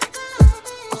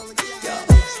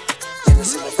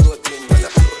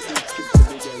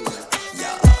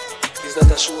 It's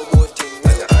not a show about thing,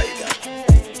 man.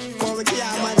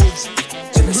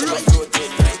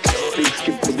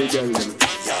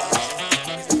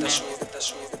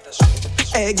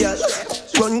 Hey girl,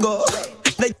 run go.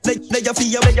 Let you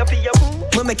feel me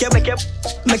make you.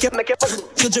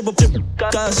 You dribble,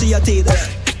 cause she a teeth.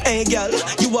 Hey girl,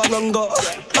 you are wrong go.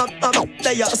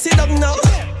 There you sit down now.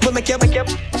 But make it.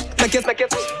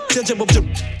 Jump,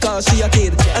 cause she a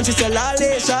kid. And she say,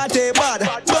 Lale, shawty, bad.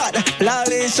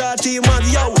 Lale, shawty, mad,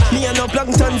 yo. Me and no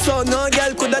plankton, so no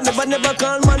girl coulda never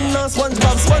call man no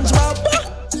SpongeBob.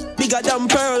 Bigger than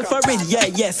Pearl for it,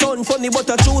 yeah. Sound funny, but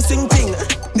a true sing thing.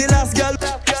 The last girl,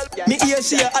 me hear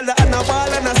she a holla and a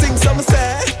ball and a sing some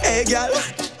say, hey girl,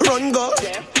 run go.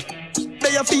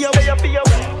 There you feel,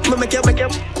 me make it.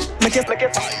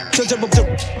 Jump,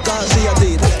 cause she a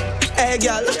kid. Hey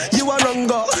girl, you a wrong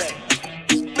go.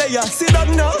 There you sit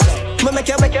down now. Me make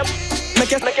it. Jump,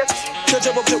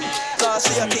 cause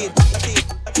she a kid.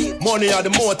 Money are the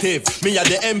motive, me are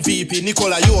the MVP,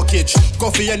 Nikola Jokic.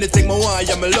 Coffee anything me want,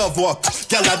 yeah, me love work.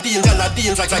 Gyal a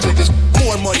deals like this.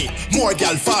 More money, more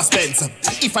gyal fast spends.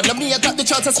 If I know me, I got the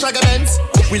chance of stragglers.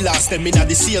 We lost them in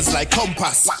the seals like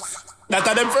compass. That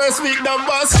are them first week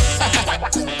numbers.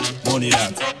 Money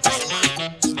dance.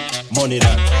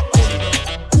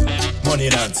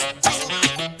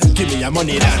 Give me your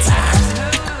money dance.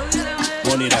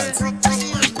 Money dance.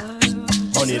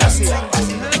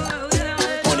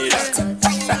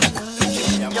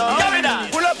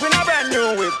 Pull up in a brand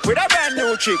new whip with a brand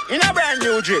new chick in a brand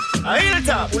new drip. A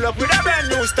hilltop, pull up with a brand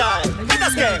new style. Better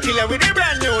scale, Killa with a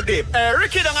brand new dip.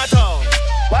 Ricky down at home.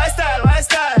 Why style?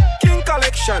 King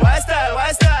collection. Why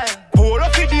style? Pull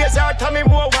up the days are Tommy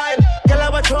more wild. Girl, I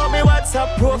watch me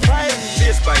WhatsApp profile.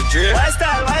 Face by J. Why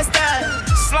style?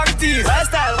 Slang tees. Why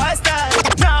style?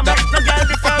 Nah, make no girl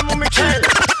define me child.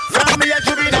 From me a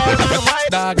juvenile,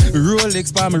 dog,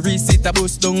 Rolex by my receipt a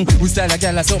bust down. We style a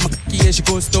gal a suck my cocky she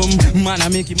custom. Man I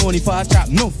make money fast trap,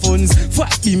 no funds.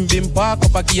 Fat bim park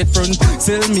up a gate front.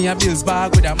 Sell me a bills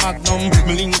bag with a magnum.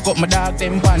 Me link up my dog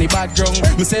them panny bag drunk.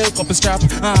 Me sell couple strap,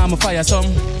 I'm a fire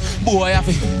some. Boy I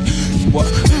fi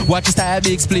watch the style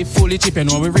big split fully chip. You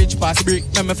know we rich past brick.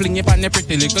 Me fling it on the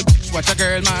pretty little bitch. Watch a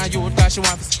girl man youth cause she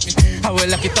want to see me. I will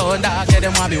lock it on dog, get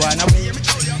them want be wanna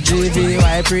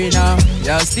GVY pre now.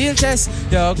 Yo steel chest,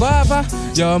 yo guava,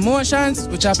 your emotions,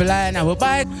 we chop a line, I will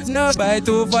buy it. No buy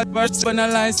 2 fat birds for no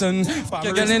license. Fuck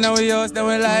your girl in our house, then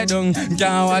we lie down.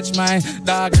 Can't watch my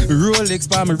dog. Rolex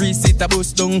for my receipt, a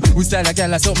bust down. We style a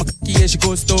girl, I suck my cocky, she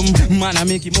custom. Man, I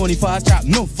make money fast trap,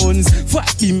 no funds.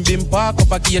 Fat bim park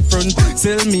up a gate front.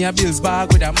 Sell me a bills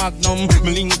bag with a magnum.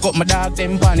 Me link up my dog,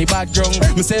 them panny bag drunk.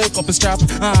 Me sell couple strap,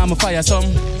 I'm a fire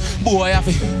some. Boy, I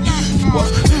fi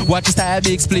watch the style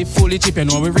big split fully chip. You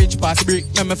know we rich past brick.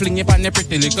 Me fling it on the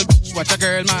pretty little bitch. Watch a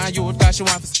girl, man, youth, cause she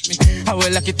want to see me. I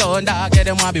will lock it on, dog, get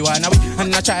them want be one away.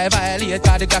 And I try violate,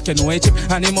 cause the Glock, you know it chip.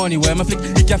 And the money where me flick,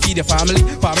 it can feed the family.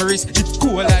 For my wrist, it's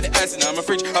cool like the ice in my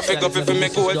fridge. I figure if it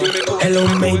make cold, to me cool. Hello,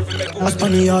 mate. I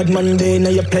spun the hard Monday, now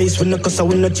your place. When the cuss, I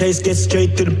win the chase, get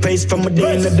straight to the pace. From a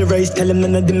day into the race, tell him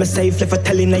none of them are safe. Left a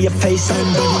telling now your face.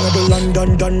 I'm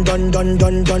done, done.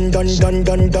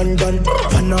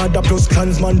 Another plus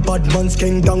clansman, bad man's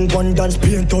king down, one dance,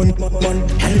 paint on, man.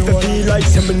 And if I feel like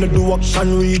sending do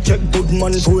action, recheck good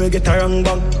man, so we get a wrong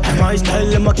bang. My style,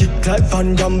 them a kick like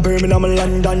Van Damme, Birmingham,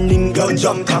 London, England,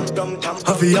 jump top.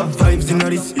 I feel have vibes in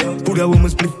this, put a woman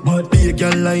split, but be a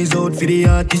girl lies out for the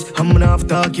artist. I'm gonna have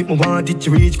to keep my want it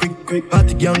to reach quick.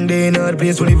 Party young day in the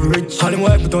place, when live rich. All them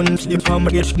wife put on sleep, I'm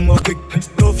gonna get more quick.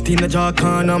 Stuffed in the jar,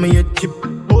 can't I'm a chip.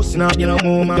 Busting up, you know,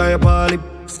 more, my guy, Papi.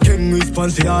 King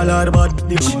response for all of the bad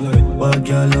bitch. Bad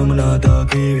girl, I'm not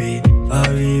talking with.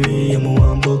 I'm a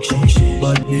one book shit.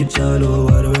 Bad bitch, all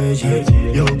over the way shit.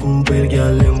 Yo, cool,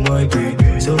 girl, them my break.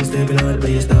 So stepping out the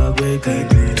place, stop way clean.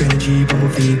 20 cheap, I'm a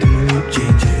feet, I'm a whip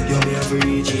change. Yo, me have to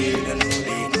reach it, I know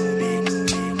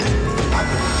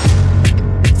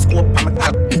they. Scope, I'm a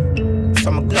top.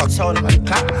 Some Glock sound on the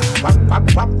clock.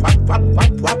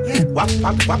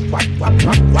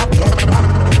 Wap.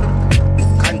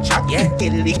 Contract, yeah,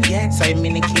 killing, yeah. So I'm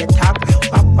in the key top.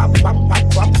 Wap,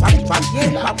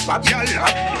 yeah.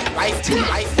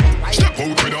 Life. Step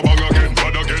out with a bang again,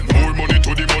 bad again. More money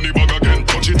to the money bag again.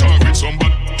 Touch it on with some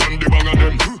bad, turn the bang of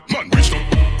them. Man, rich up,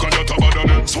 cause that bad of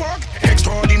them. Swag,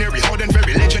 extraordinary, hard and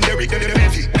very legendary. Get them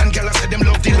heavy, and girl I said them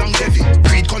love the longevity.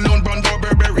 Creed, Cologne, Brando,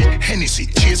 Burberry, Hennessy.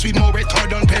 Chase with more red,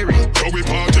 hard on Perry. So we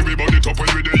party, we burn it up when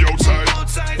we the outside.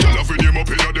 Girl I feel them up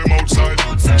in them outside.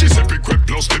 Giuseppe Crep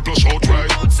plus the plus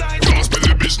outright. Can't spell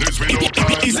the business without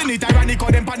time. Isn't it ironic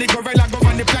how them panic go right like go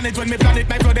on the planet. When me planet,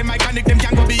 my flow them iconic. Them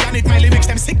can't go beyond it. My lyrics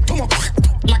them sick to much.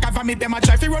 Like a vomit, them a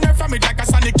try to run from it like a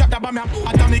sonic. Chat about me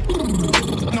atomic.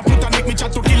 No plutonic, me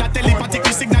chat to kill a telepathic.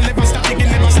 Me signal never static, it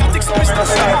never static. So Mr.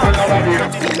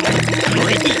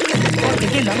 Ready. Got the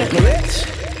killer, make me rich.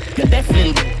 You're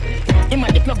definitely. Him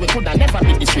at the plug we coulda never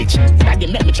be this rich. Daddy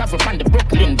make me travel on the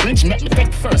Brooklyn Bridge, make me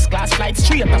take first class flight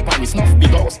straight to Paris. Enough big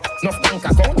house, enough bank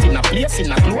account in a place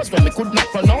in a clothes when me could not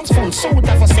pronounce. Full suit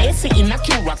of a say in a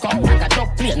Curacao. Like a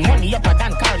dog plane, money upper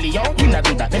than Carleo. You not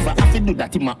do that, never have to do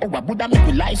that in my hour. Buddha make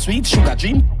me life sweet, sugar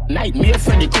dream. Nightmare,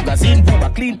 Freddy Cougazine,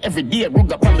 Bubba clean every day.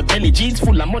 Rug up on the belly jeans,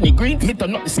 full of money green. Me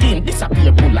turn up the scheme,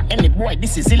 disappear bulla. Any boy,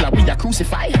 this is illa, we a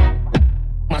crucify.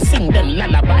 Ma sing them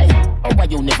lullaby. Our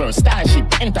universe,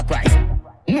 starship, enterprise.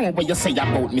 Know what you say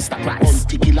about Mr. Price.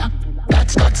 Killa,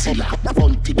 that's Godzilla.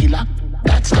 Killa,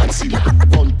 that's Godzilla.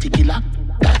 Killa,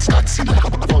 that's Godzilla.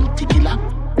 Killa,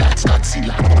 that's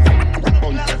Godzilla.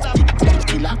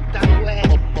 Killa.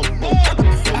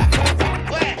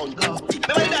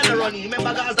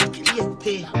 Remember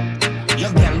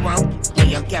your girl want me,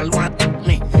 your girl want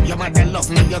me. Your mother love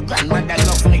me, your grandmother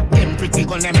love me. Them pretty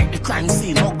gonna make the crime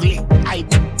scene ugly. I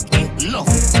love.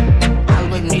 All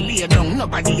when me lay down,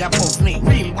 nobody above me.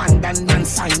 Real one done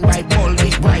signed by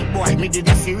Baldy. Bright boy, me did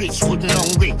a fi rich, good and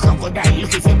hungry. Crocodile,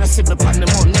 look if you not see me on the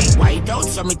money. White out,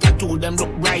 so me tattoo them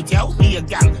look bright, yo. Me a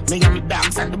gal, me and me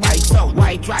dogs and the bikes out.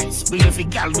 White rice, bring a fi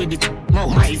gal with it. No,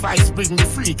 my vice bring the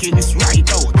freak in this right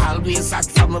out. Always hot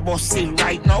from a boss still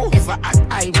right now. If I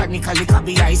act ironically, can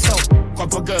be ice out.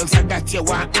 Couple girls and that you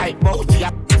want hype bout.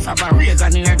 Yeah, from a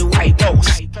Reagan in the White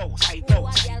House.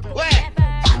 Where?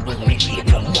 When me keep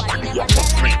them money up for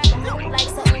free. Like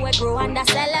something we grow under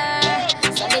cellar.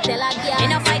 So me tell a girl, me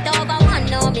no fight over one,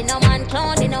 no, me no man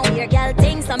clone, me no weird girl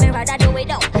thing, so me rather do it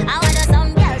out. I want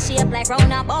some girl shape like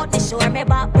roundabout, me sure me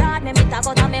back broad, me talk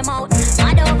out of me mouth.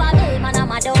 Mad over me, man, I'm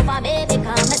mad over me,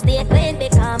 become a state queen,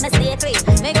 become a state free.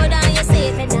 Me go down, you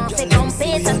see me now, fi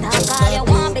compete, so talk all you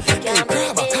want, but you can't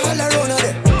beat me. All around of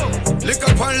them. Lick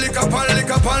up and lick up and lick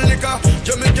up and liquor.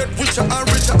 You me get richer and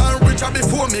richer and richer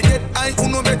before me get high. Who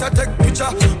no better take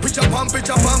picture, picture pan,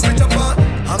 picture pan, picture pan.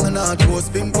 I'm an hardcore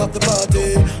pimp up the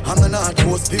party. I'm an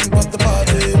hardcore pimp up the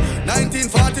party.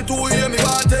 1942 hear me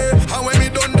party. And when me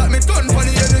done that, me done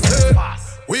funny anything.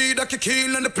 We the kick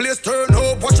in and the place turn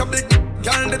up. Watch a big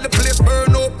girl let the place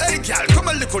burn up. Hey girl, come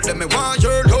a little them me want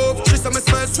your love. She say me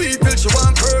smell sweet till she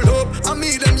want curl up. I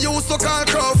me them use so called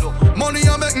cruff. Money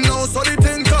I make now so they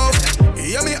think tough.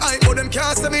 Hear me hype but them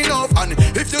can't say me enough. And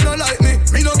if you don't like me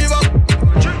no give up.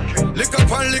 Lick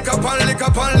up and lick up and lick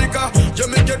up and liquor. You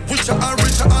me get richer and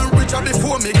richer and richer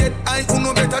before me get high. Who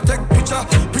no better take picture,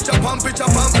 picture pan, picture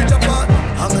pan, picture pan.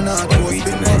 I'm an hardcore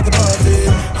spin off the party.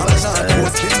 I'm an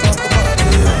hardcore spin off the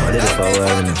party.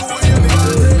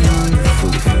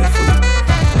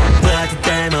 Party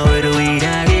time, I wear the weed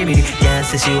and give me. Yeah,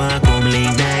 say she want come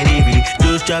link night every day.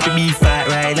 Just drop the beef fat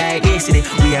right like yesterday.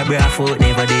 We are barefoot,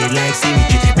 never dead like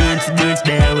symmetry. Don't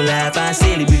there we laugh and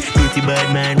celebrate. Dirty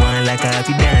bad man, one like a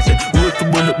happy dancer. Work to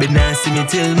bun up the dance me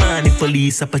till man. The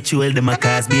police a patrol, them a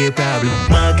cause be a problem.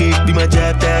 Market be my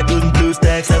job tag, doing blue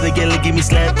stacks. Have a girl give me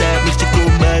slap tap, make she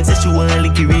come back. Say she want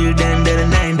link it real down the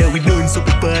nine. That we doing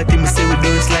super party, me say we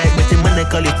don't slide. But the man I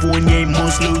California,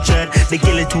 most slow chat. They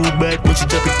kill it too bad, but she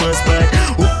drop it first spot.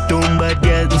 Uptown bad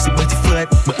girl, do see body fat.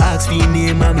 But ask for your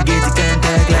name, I'm get the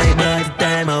contact like by the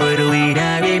time I wear the weed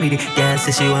and remedy. Girl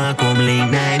say she want come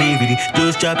link 9 every day.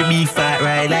 Just drop the beef fat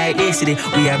right like yesterday.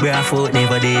 We are barefoot,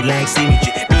 never dead like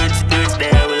symmetry. Don't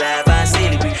there we laugh and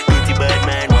celebrate. Dirty bad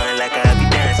man, one like a happy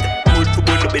dancer.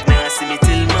 Put up the dance me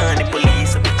till man. The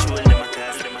police a patrol, them a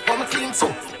cause them a I'm a clean so.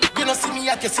 You know see me,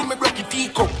 I can see me broke it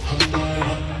teacup.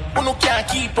 Who no can't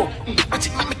keep up. Watch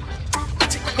it make me.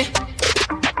 Watch it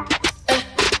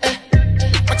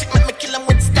make me kill 'em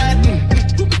with style.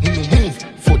 Move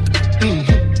foot.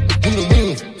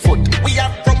 Move foot. We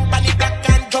are from Panic Black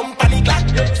and jump Panic Black.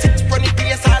 Sit from the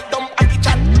place all dumb at the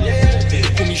chat.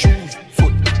 Put me shoes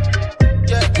foot.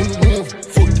 Move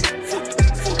foot.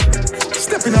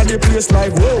 Stepping at the place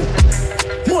like whoa.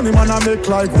 Money man I make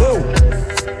like whoa.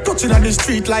 Touching on the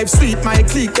street life sweet. My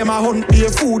clique them a hunt be a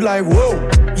food like whoa.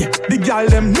 Yeah, the gyal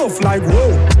them nuff like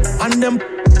whoa. And them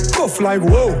cuff like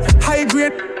whoa. High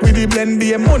grade with the blend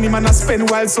be a money man I spend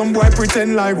while some boy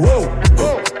pretend like whoa.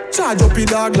 Charge up the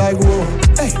dog like whoa.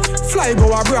 Hey, fly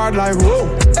go abroad like whoa.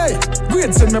 Hey,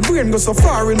 grade send my brain go so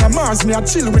far in a Mars. Me I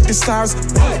chill with the stars.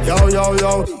 Yo.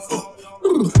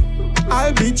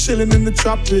 I'll be chilling in the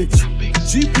tropics.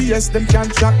 GPS them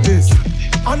can't track this.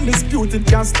 Undisputed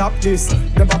can't stop this.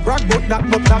 Never brag about that,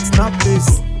 but that's not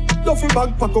this. Duffel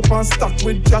bag pack up and stack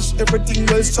with cash. Everything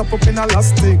well strap up in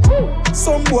elastic.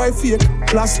 Some boy fake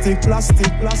plastic.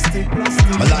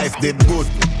 My life did good,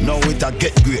 now it a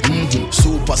get great.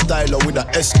 Super styler with a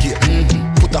SK.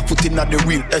 Put a foot in at the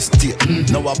real estate.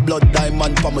 Now a blood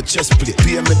diamond for my chest plate.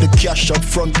 Pay me the cash up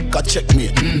front, ka check me.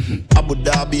 Abu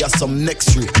Dhabi has some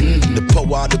next rate. The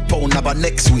power of the pound have a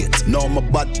next weight. Now my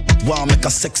bad, want make a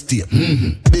sex tape.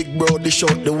 Big bro, dish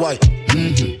out the white.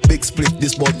 Big split,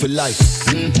 this boy for life.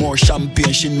 More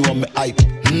champagne, she know me hype.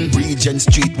 Regent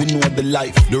Street, we know the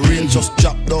life. The rain just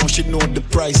dropped down, she know the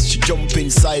price. She jump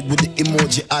inside with the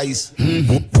emoji eyes.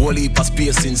 Whole heap of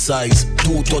space in size.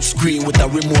 2-touch screen with a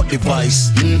remote device.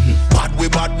 Bad we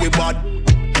bad.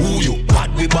 Who you?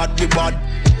 Bad we bad.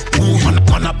 Who you?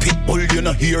 Man a pit bull, you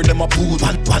know hear them a poo.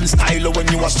 One style when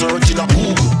you are searching a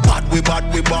Google. Bad we bad.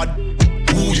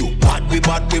 Who you? Bad we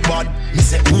bad. Me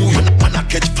say who you? Man a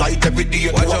catch flight every day.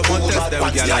 Watch out, one test them,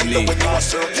 One gyal, style and when leave. you are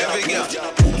searching a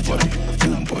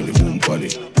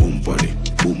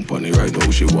Boom bunny, right now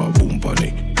she want boom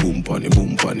bunny. You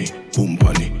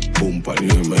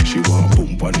make she want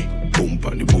boom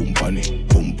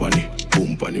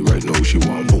bunny, right now she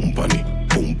want boom bunny.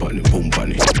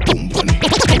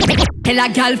 Tell a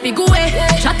gal fi go away.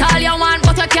 Shut all you want,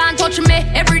 but you can't touch me.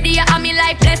 Every day I'm in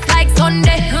life blessed like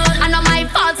Sunday. And on my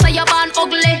fault, so you born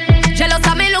ugly. Jealous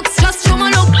of me looks, just show me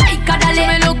look like a dolly.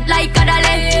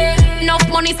 Enough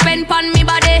money spent on me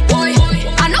body.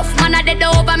 Enough man a dead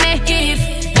over me. If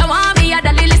you want me a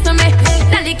dolly, listen me.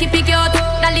 Dolly keep it cute,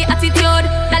 dolly attitude,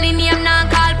 dolly name now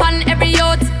call pan every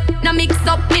youth. No mix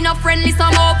up, me no friendly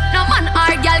some up. No man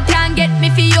or girl can get me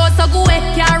for you. So go away,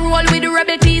 can't roll with the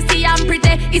rebel TC and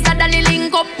pretty. It's a dolly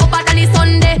link up a dolly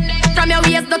Sunday. From your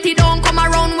waist dirty don't come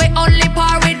around. We only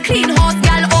par with clean house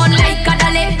girl on like a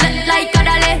dolly.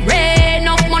 Rain,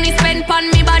 enough money spent on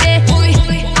me body.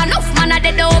 Enough man a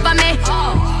dead over me.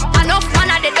 Enough man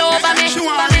a dead over me. She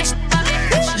want rich,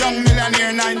 young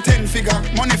millionaire, 9-10 figure.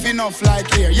 Money fi enough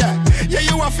like here, yeah.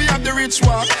 You have to have the rich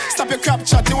walk. Stop your crap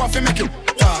chat, you have to make it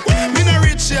talk. Me no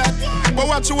rich yet, but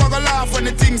what you want to laugh when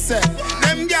the thing said.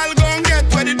 Them gal gon' get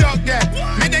where the dog get.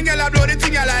 Me them gal a blow the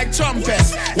thing I like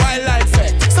trumpets. Wildlife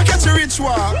effect, so catch a rich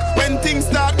walk. When things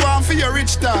start going for your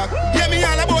rich talk. Yeah, me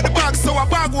all about the bag, so a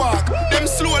bag walk. Them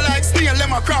slow like snail,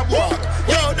 them a crab walk.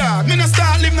 Yo dog, me no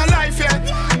start live no life yet.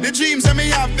 The dreams that me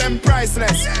have, them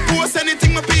priceless. Post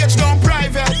anything my page down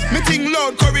private. Me think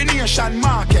loud coronation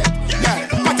market. Yeah,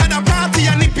 but at the party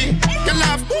and nippy, you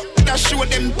laugh that show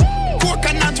them.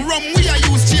 Coconut rum, we a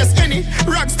use chase any.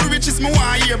 Rags to riches, me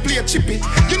want hear play chippy.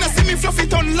 You know see me fluffy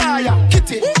ton liar,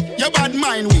 kitty. Your bad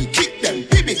mind, we kick them,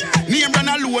 baby. Name run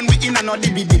alone, we in a no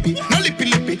dibby. No lippy,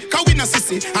 cause we no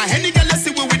sissy. And any girl see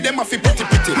we with them a fi pretty.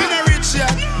 Me no rich yet,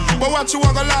 but what you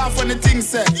want to laugh when the thing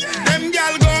said. Them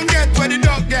gal gon' get where the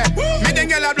dog get. Me them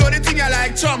gal a blow the thing I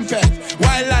like trumpet.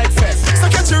 Wildlife fest, so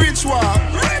catch a rich walk.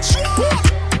 Rich walk.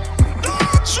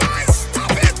 Try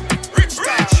stop it. Rich.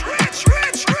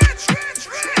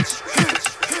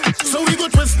 So we go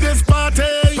twist this party.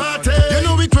 You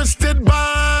know we twisted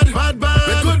bad. With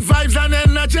good vibes and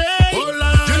energy.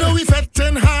 You know we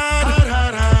fettin' hard.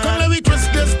 Come let we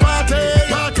twist this party.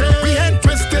 We ain't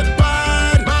twisted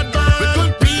bad. With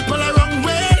good people around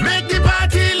way. Make the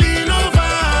party lean over.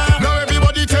 Now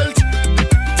everybody tilt.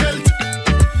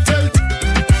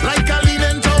 Like a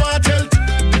leaning tower tilt.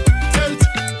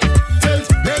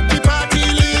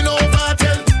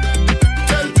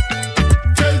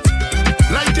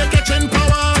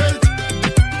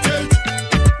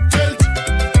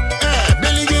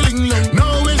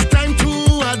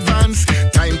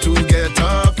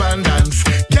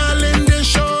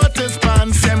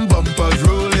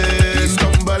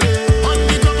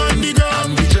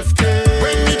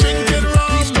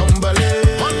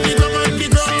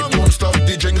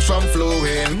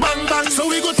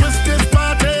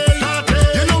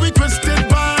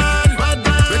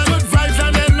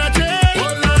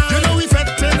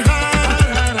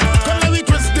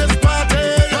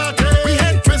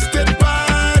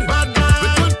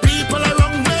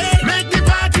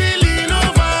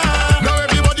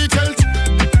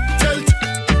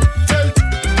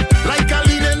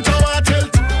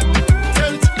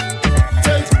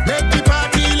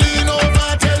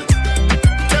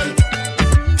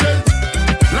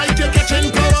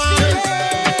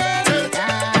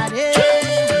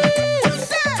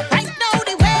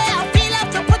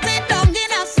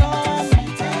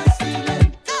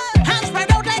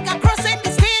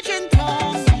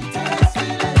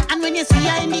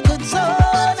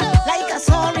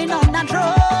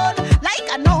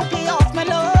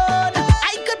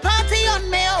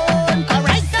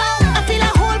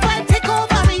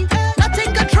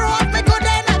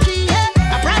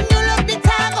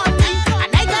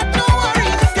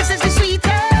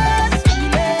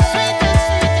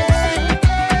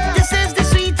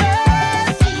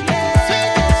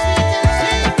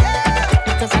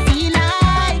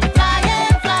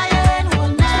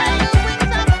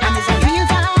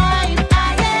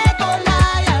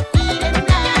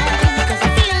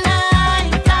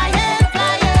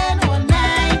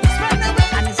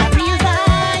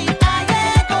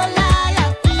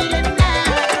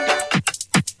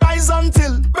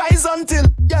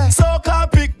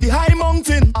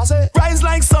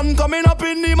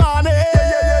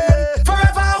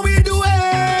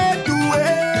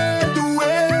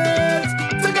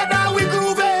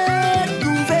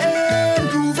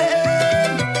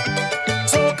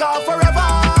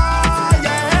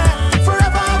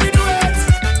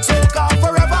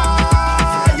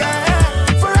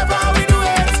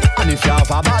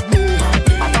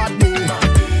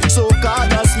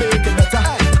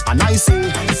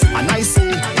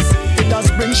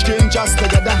 bring strangers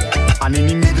together. And in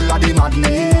the middle of the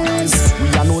madness, we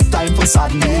have no time for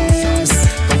sadness.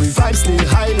 But we vibe stay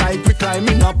high like we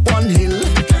climbing up one hill.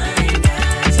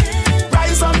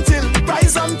 Rise until,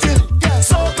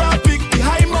 Soca pick the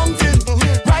high mountain.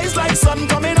 Rise like sun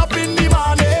coming up in the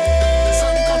morning.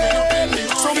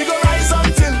 So we go rise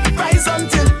until,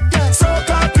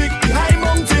 Soca pick the high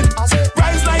mountain.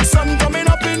 Rise like sun coming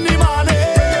up in the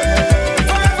morning.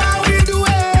 Forever we do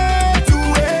it.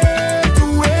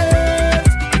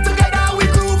 Together we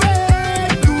groove it.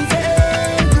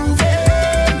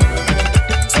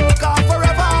 Soca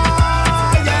forever,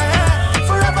 yeah.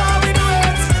 Forever we do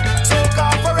it. Soca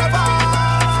forever,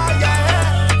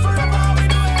 yeah. Forever we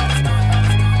do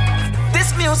it. This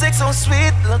music so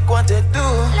sweet, look what it do.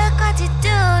 Look what it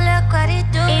do, look what it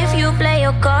do. If you play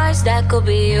your cards, that could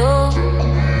be you.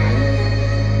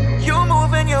 You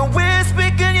moving your ways,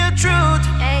 speaking your truth.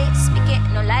 Hey, speak it,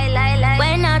 no lie.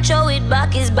 When I throw it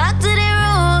back, it's back to the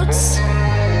roots.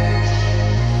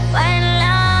 When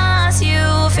last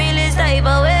you feel this type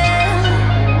of way,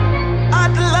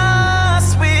 At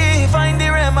last we find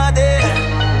the remedy.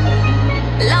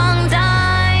 long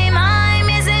time I'm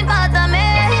missing part of me.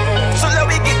 So let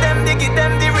we give them the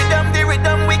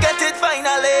rhythm, we get it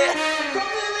finally.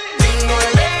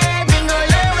 Dingole,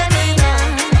 with me now.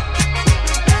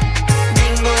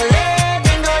 Dingole,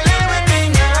 with me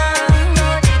now.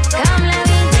 Come let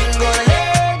me dingole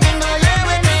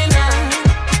with me now.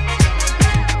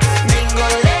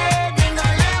 Dingole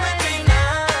with me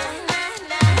now.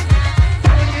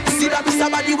 See that be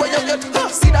somebody where you get,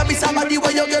 see that be somebody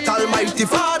where you get. Almighty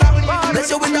Father, bless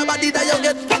you with the body that you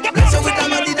get, bless you with the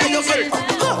body that you get.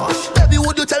 Baby,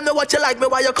 would you tell me what you like me?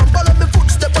 Why you come follow me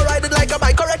footstep or ride it like a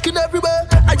bike, correcting everywhere?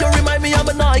 And you remind me I'm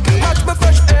a Nike. Match me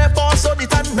fresh Air Force on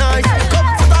it at night.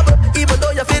 Comfortable, even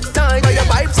though you fit tight. Now your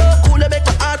vibe so cool, you make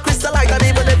my heart crystallize. And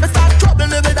even if you start troubling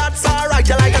me, that's alright.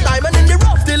 You like a diamond in the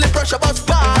rough, till the pressure bust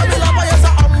by. I love how you're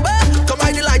so humble. Come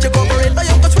ride the light, you cover it, but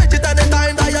you can switch it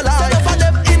anytime that you like. So for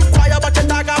them inquire, but you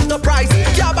tag off the price.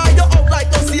 Can't buy you out like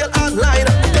no sale online.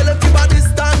 Tell them keep a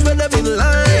distance when them in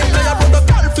line. Now you put the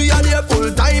call for you there full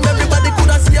time. Everybody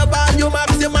could have see a value,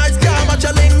 maximize. Can't match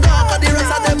a link, cause the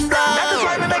rest of them blind. That's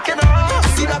why we making up.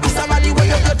 See that be somebody where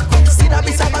you get. See that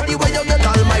be somebody where you get.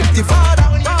 Almighty Father,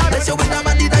 bless you with the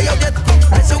body that you get.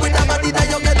 Bless you with the body that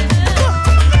you get.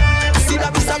 See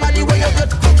that be somebody where you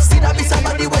get. See that be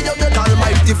somebody where you get.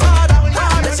 Almighty Father,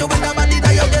 bless you with the body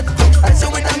that you get. Bless you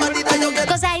with the body that you get.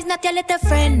 Cause I's not your little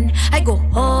friend, I go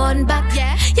on back.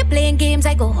 Yeah. You're playing games,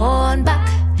 I go on back.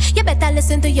 You better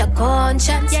listen to your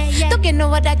conscience. Don't get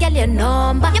no other girl your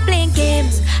number. You're playing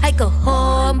games, I go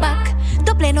home back.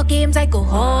 Don't play no games, I go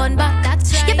on back.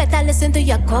 That's right. You better listen to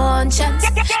your conscience.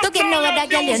 Don't get no other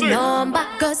girl your number.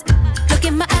 Cause look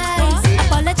in my eyes,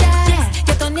 apologize.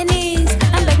 Get on your knees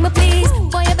and beg me please.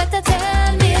 Boy, you better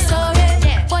tell me you're sorry.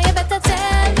 Boy, you better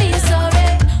tell me you're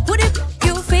sorry. Would it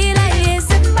you feel like it's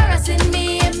embarrassing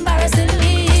me?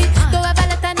 Don't ever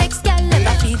let the next girl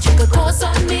ever feel she could cause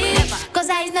on me. Cause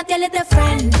I's not your little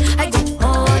friend, I go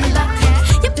on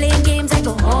back. You're playing games, I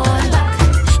go on back.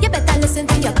 You better listen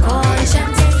to your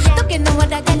conscience. Don't get no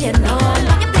other girl your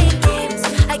number. You're playing games,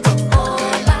 I go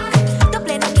on back. Don't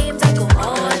play no games, I go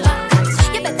on back.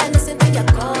 You better listen to your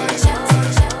conscience.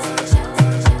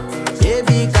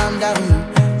 Baby, calm down.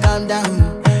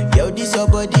 Yo, this your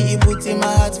body, it puts in my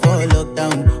heart for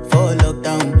lockdown, oh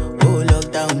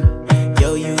lockdown.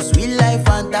 Yo, you sweet life,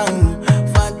 phantom.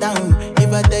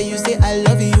 If I tell you say I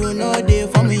love you, no day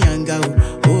for me, young girl,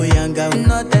 oh young girl.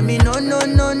 No tell me no,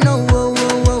 oh.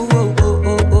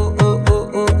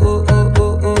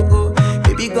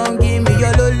 Baby, come give me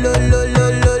your lo.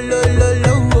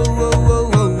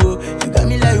 You got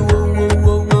me like whoa.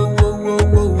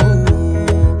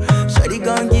 Shawty,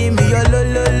 come give me your lo.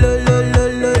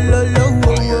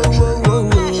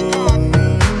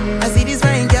 I see this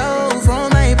fine girl from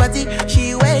my party,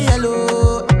 she wear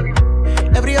yellow.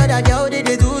 Every other girl they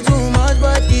do too much,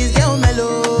 but this girl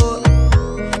mellow.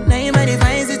 Now in my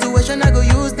divine situation, I go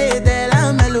use they tell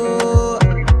I'm mellow.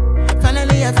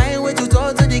 Finally I find way to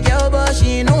talk to the girl, but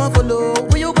she ain't no one follow.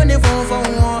 When you gonna phone for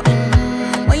one?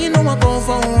 When you know I come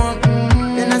for one?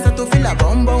 Then I start to feel a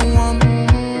bum one.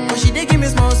 But she dey give me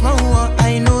small one.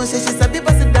 I know, say she's a bit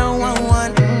pass it down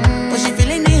one. But she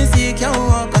feeling insecure,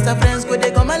 cause her friends could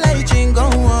they come my light ring go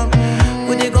on.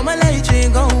 Could they come my light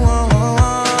ring go on.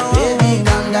 Baby,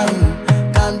 calm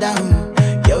down.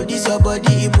 Yo, this your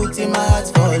body, it puts in my heart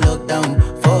for lockdown,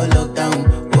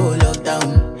 oh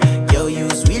lockdown. Yo, you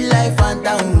sweet life,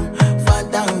 phantom.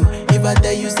 If I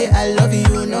tell you say I love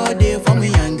you, no day for me,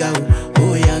 young girl,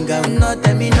 oh young girl. No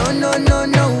tell me no,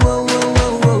 oh.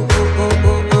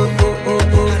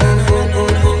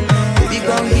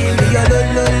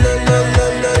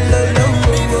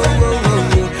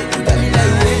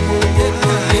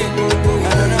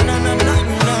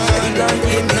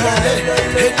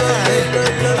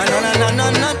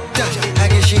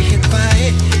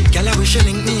 she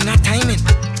link me in a timing.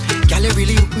 Gyal, you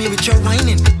really hook me with your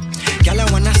whining. Gyal, I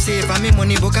wanna save me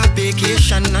money, book a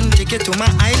vacation and take it to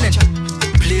my island.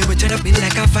 Play with it a bit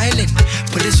like a violin.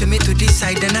 Pull it, swim it to the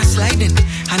side and I sliding.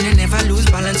 And you never lose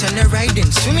balance on the riding.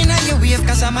 Swimming at your wave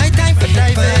cause I'm my time for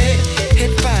diving.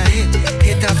 Hit by hit,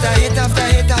 hit after hit after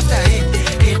hit after hit.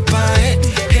 Hit by hit,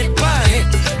 hit by hit.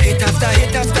 Hit after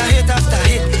hit after hit after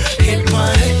hit. Hit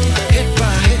by hit, hit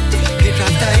by hit. Hit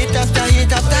after hit after hit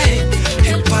after hit.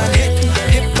 Hit by hit,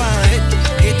 hit by hit.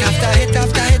 Hit after hit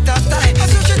after hit after hit. I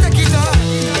saw you take it off.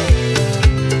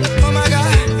 Oh my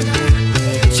God.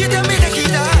 She tell me take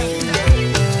it off.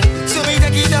 So me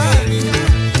take it off.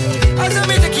 I saw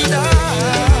me take it off.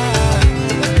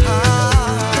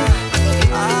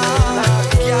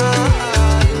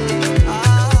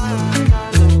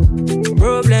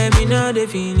 Problem in all the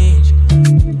finish.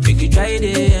 Make you try to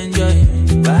enjoy.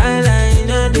 While I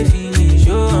know the finish.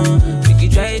 Make you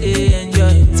try to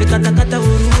enjoy. Say kata kata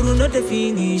uru not the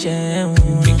finish.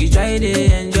 Make you try to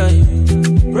enjoy.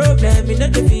 Problem in all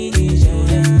the finish. So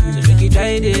make you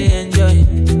try to enjoy.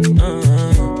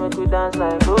 Make you dance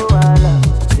like Luala.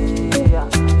 Yeah,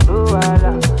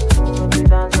 Luala. Make you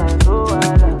dance like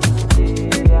Luala.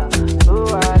 Yeah,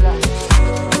 Luala.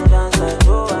 Dance like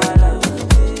Luala.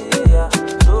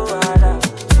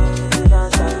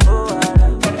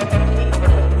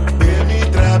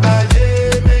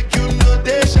 Trabalhei, make you no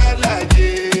deixa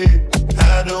larguei. I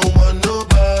don't want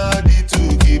nobody to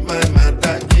keep my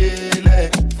matter killed.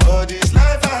 For this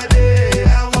life I live, I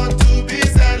want to be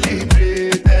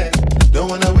celebrated. Don't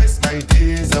wanna waste my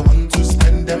days, I want to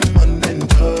spend them on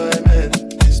enjoyment.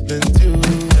 It's been too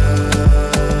long,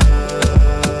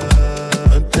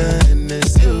 I'm done,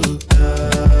 it's you.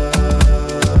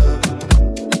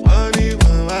 What do you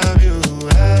want, you?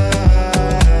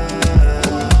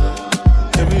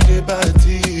 Everyday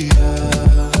party,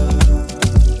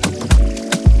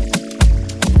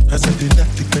 I said the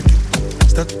night bedu,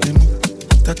 start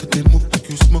to the move, like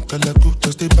you smoke a la groove,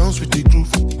 just they bounce with the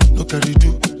groove, no carry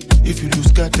do. If you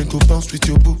lose God, then go bounce with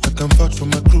your boo. I can vouch for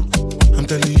my crew, I'm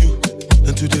telling you,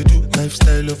 and to they do,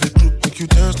 lifestyle of a group, make you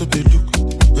dance to the look,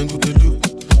 then go the look,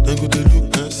 then go the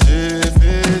look. I say if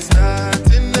it's not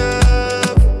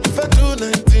enough, if I do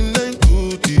 99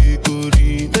 good, it go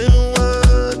remain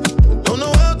one. Don't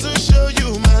know how to show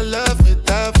you my love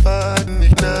without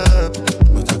finding up,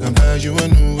 but I can buy you a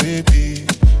new baby,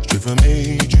 straight from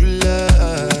major love.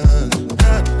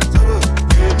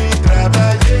 Give me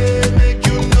trabalhei, make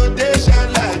you no deixa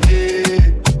larguei.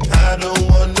 I don't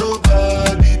want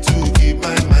nobody to keep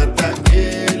my matter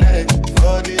killed.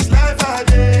 For this life I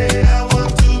live, I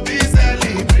want to be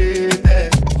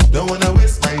celebrated. Don't wanna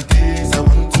waste my days, I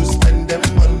want to spend them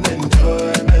on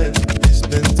enjoyment. It's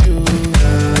been too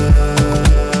long,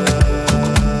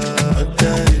 I'm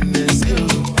done, it's you.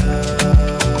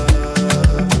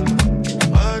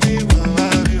 What do you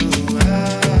want, you?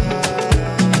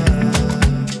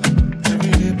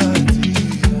 Everyday party.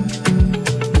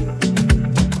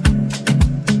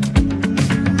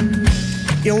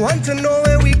 You want to know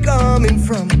where we coming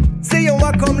from? Say you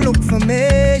want come look for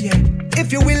me, yeah.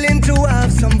 If you're willing to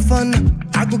have some fun,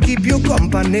 I could keep you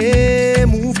company.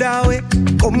 Move that way,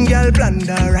 come girl,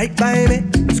 blunder right by me.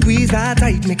 Squeeze that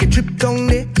tight, make it trip down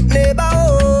there. Neighbor,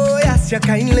 oh, yes, you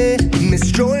kindly.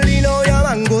 Miss Jolie, know your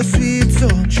mango sweet, so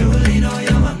Jolie, know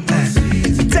your mango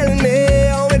sweet. Tell me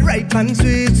how it ripe and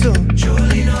sweet, so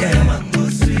Jolie, know your mango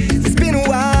sweet. It's been a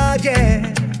while,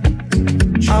 yeah.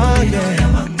 Oh, yeah.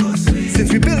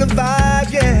 Since we built a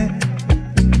vibe, yeah.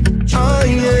 Oh,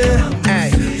 yeah. Hey,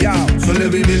 yo, so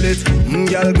let me build it.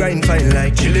 Girl grind fine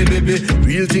like chili, baby.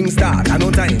 Real things start, I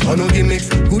no time for no gimmicks.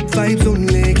 Good vibes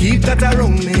only, keep that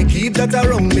around me. Keep that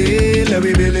around me, let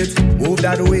me build it. Move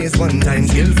that waist one time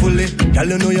skillfully. Girl,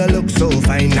 you know you look so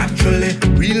fine naturally.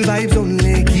 Real vibes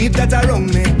only, keep that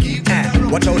around me.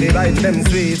 Watch how the vibes them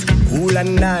sweet. Cool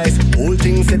and nice, whole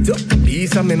thing set up.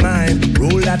 Peace on my mind,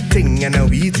 roll that thing and now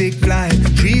we take flight.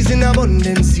 Trees in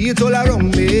abundance, see it all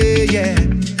around me, yeah.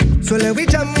 So let we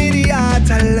jam with the heart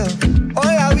and love. All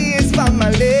our way is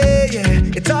family,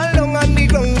 yeah. It's all long on the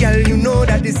ground, girl. You know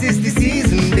that this is the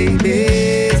season,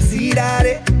 baby. See that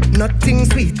it? Nothing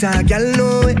sweeter, girl,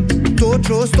 know it. Don't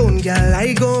throw stone, girl,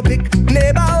 I go pick.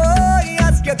 Neighbor, oh, he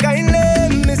ask you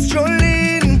kindly. Miss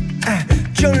Jolene,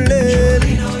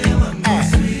 Jolene.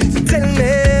 Tell me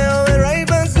how it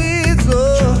ripe and sweet, so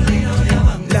Lord,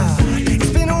 it's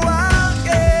been a while,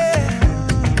 yeah.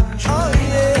 Oh,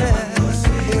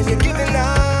 yeah. When you're giving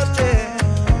out, yeah.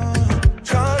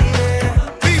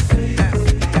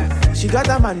 She got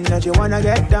a man that you wanna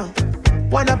get down.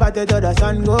 Wanna party till the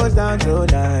sun goes down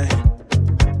tonight.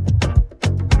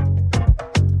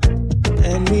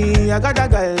 And me, I got a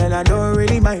girl and I don't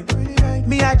really mind.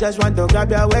 Me, I just want to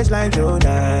grab your waistline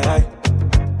tonight.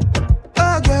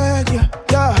 Oh, yeah, yeah,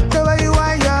 yeah. The way you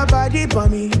want your body for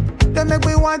me, they make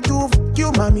me want to f***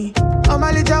 you, mommy. Oh,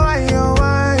 my little wine.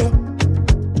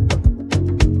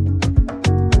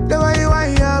 The way you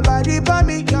want your body for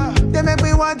me, they make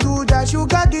me want to dash you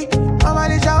cocky. Oh, my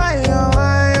little wine.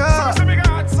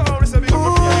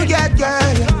 Ooh, yeah,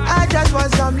 yeah, yeah. I just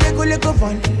want some little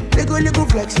fun, little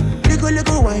flex,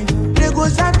 little wine, little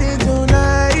something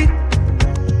tonight.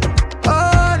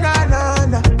 Oh, na na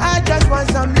na. I just want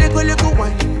some little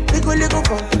wine, little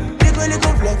fun,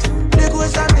 little flex, little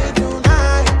something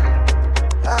tonight.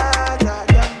 Ah, yeah,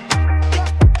 yeah.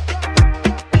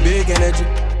 Big energy.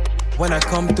 When I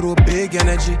come through, big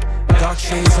energy. Dark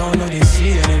shades on, no they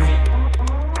see enemy.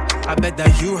 I bet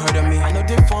that you heard of me. I know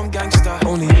they form gangster.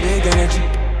 Only big energy.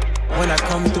 When I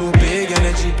come through, big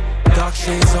energy. Dark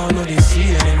shades on, no they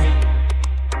see enemy.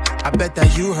 I bet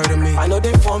that you heard of me. I know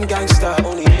they form gangster.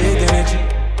 Only big energy.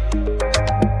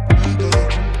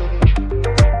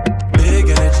 Big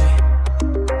energy.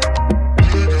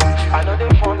 I know they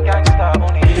form gangster.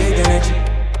 Only big energy.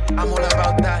 I'm all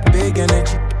about that big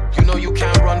energy. You know you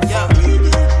can't run from me.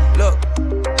 Look,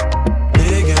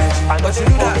 big energy. But you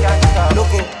do that.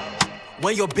 Look,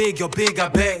 when you're big, I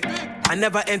beg. I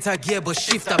never enter gear, but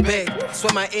shift, I beg.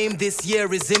 Swear my aim this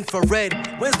year is infrared.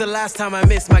 When's the last time I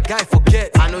missed? My guy,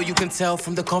 forget. I know you can tell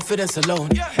from the confidence alone.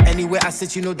 Anywhere I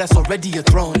sit, you know that's already your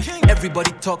throne.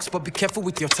 Everybody talks, but be careful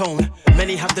with your tone.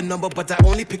 Many have the number, but I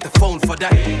only pick the phone for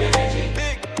that.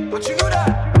 Big, but you know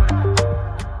that.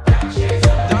 Dark shades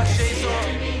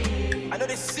on. I know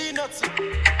they see nothing.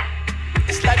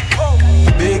 It's like home.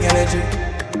 Big energy.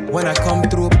 When I come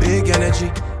through, big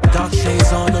energy. Dark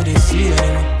shades on, no they see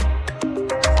enemy.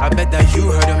 I bet that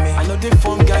you heard of me. I know they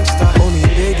form gangster. Only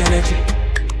big energy.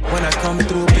 When I come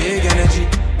through, big energy.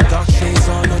 Dark shades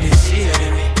on, no they see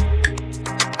enemy.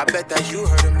 I bet that you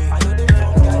heard of me. I know they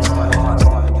form gangster.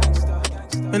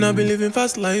 And I've been living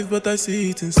fast life, but I see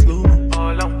it in slow.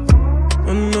 Oh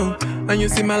no. And you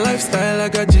see my lifestyle, I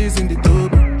got G's in the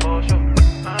double.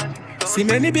 See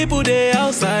many people there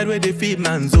outside where they feed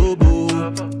man's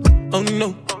oboe. Oh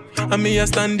no. And me I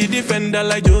stand the defender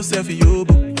like Joseph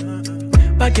Yobo.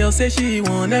 But girl say she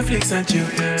want Netflix and chill,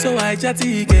 so I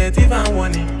chatty get even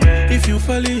warning. If you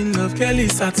fall in love, Kelly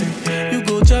satin. You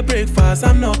go to breakfast,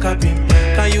 I'm not capping.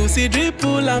 Can you see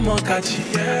dripple, I'm not catching.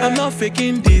 I'm not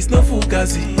faking this, no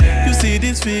fugazi. You see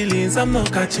these feelings, I'm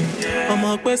not catching. I'm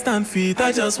a quest and feet,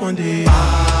 I just want it.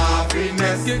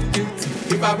 Happiness.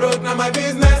 If I broke, now my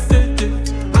business.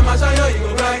 I'ma show you, you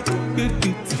go right.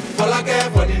 All I care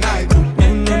for the night.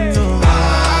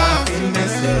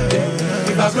 Happiness.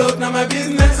 If I broke, now my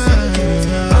business.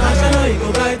 I'ma show you, you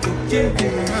go right.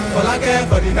 All I care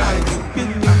for the night.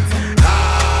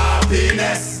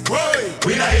 Happiness.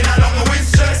 We not in a long with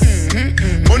stress.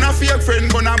 Gonna fake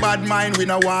friend, gonna bad mind. We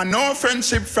no want no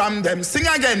friendship from them. Sing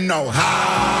again now.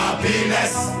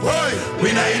 Happiness.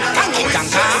 We not in a long with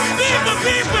stress.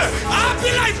 People,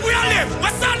 happy life we are live.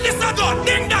 What's on this about?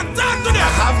 Ding dong, talk to them. I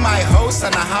have my house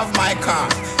and I have my car.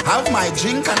 Have my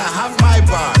drink and I have my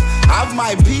bar. Have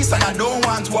my peace and I don't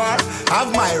want war.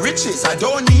 Have my riches, I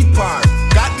don't need par.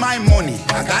 Got my money,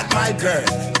 I got my girl.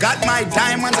 Got my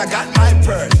diamonds, I got my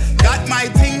pearl. Got my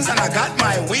things and I got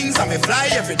my wings. I may fly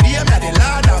every day, I'm the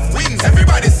Lord of wings.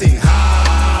 Everybody sing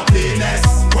happiness.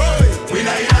 We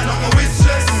not in a nothing with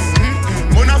stress.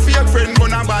 Gonna fake friend,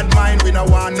 gonna bad mind. We no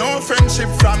want no friendship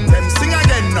from them. Sing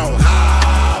again now.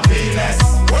 Happiness.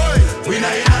 We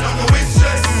not in a nothing with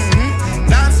stress.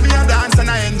 Dance me a dance and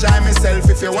I enjoy myself.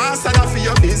 If you want stand up for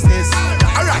your business.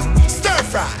 Alright, stir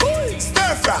fry.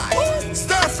 Stir fry.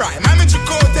 Stir fry. Mami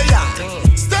Chicote ya.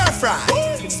 Stir fry.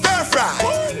 Stir fry.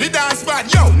 The dance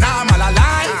bad, yo, now I'm all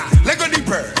alive. Lego the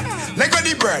bird, Lego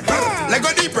the bird,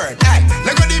 Lego the bird, hey,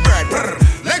 Lego the bird,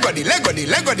 Lego the bird,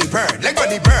 Lego the bird, Lego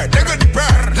the bird,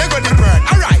 Lego the bird.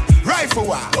 Alright, rifle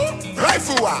war,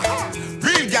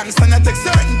 real gangsta not take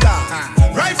certain time.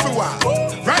 Rifle war,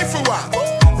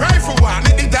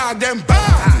 make the dog them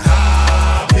bang.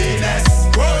 Happiness,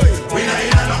 we not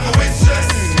in a nothing with stress.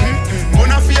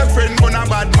 Gonna fake friend, gonna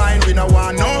bad mind. We no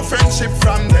want no friendship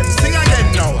from them. Sing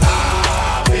again now.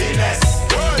 Happiness.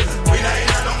 We not in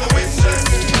a nothing with stress.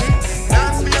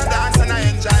 Dance me a dance and I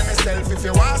enjoy myself. If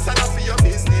you want stand up for your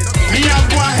business. Me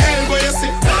have one elbow, you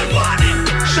see.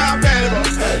 Sharp elbow.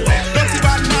 Dirty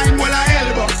bad mind, well a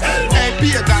elbow. Hey,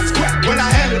 Peter, that's quick, well a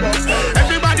elbow.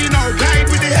 Everybody now guide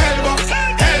with the elbow.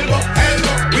 Elbow,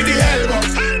 with the elbow.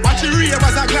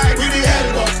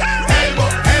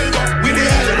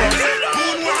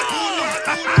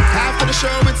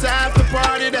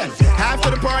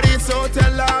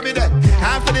 lobby there.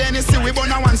 After the NSC, we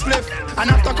burn a one spliff. And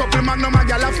after couple magnum, a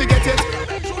gal, I forget it.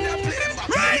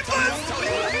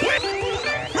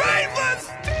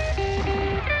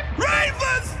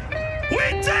 Ravens, we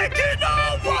taking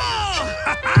over.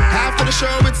 After the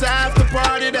show, it's after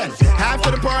party then.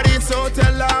 After the party, it's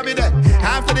hotel lobby then.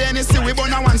 After the NSC, we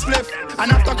burn a one spliff.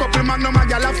 And after couple magnum, a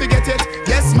gal, I forget it.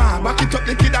 Yes, ma, back it up,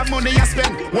 the kid have money you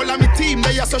spend. All of me team,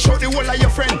 they also shout the whole of your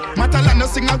friend. Matalano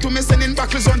signal to me sending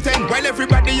back on 10. While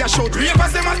everybody you shout,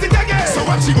 ravers them at it again. So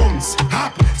watch you bones,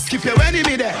 hop, skip your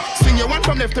enemy there. Swing your one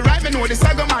from left to right, me know the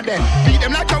saga man then. Beat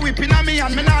them like a whipping on me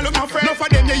and me nah look my friend. Enough of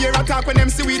them you hear attack when them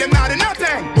see we them not do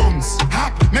nothing. Bones,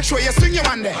 hop, make sure you swing your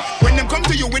one there. When them come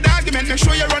to you with argument, make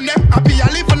sure you run them. Happy I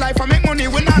live for life, I make money,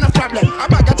 we not no problem. I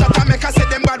bag a chat and make I say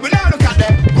them bad, we not look at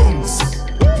them. Bones,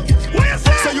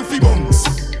 so you feel bones.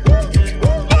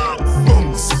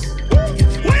 Bones,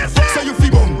 so you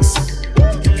feel bones.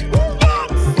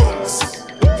 Bones,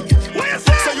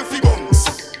 so you feel bones.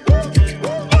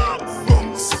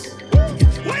 Bones,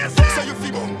 so you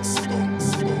feel bones.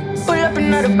 Pull up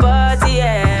another party,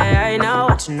 yeah. I ain't not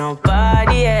watching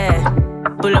nobody, yeah.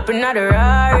 Pull up another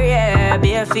Rari, yeah.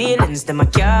 Bare feelings that I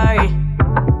carry.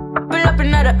 Pull up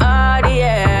another Audi,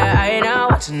 yeah. I ain't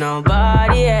not watching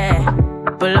nobody, yeah.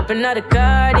 Pull up another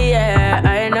card, yeah.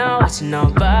 I ain't not watching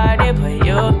nobody but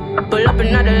you. Pull up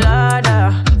another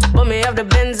Lada. But me have the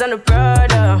Benz and the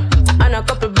Prada. And a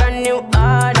couple brand new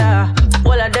order.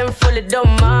 All of them fully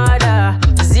don't matter.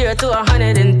 0 to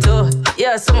 102.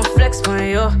 Yeah, so I'ma flex on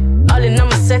you. All in on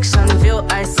my section view,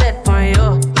 I set on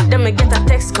you. Then me get a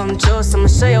text come true, so I'ma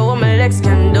show you what my legs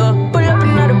can do. Pull up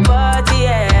another party,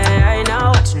 yeah. I ain't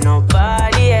not watching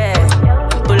nobody, yeah.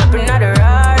 Pull up another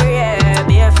Rari, yeah.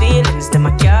 Bare feelings that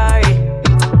I carry.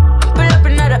 Pull up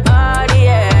another Audi,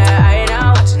 yeah. I ain't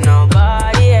not watching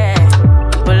nobody, yeah.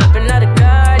 Pull up another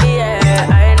Cardi, yeah.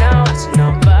 I ain't not watching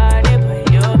nobody but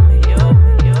you.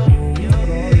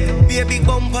 Be a big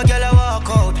bumper, girl, I walk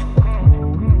out.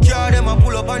 Car them a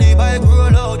pull up on the bike,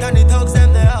 roll out, and the thugs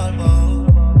them they all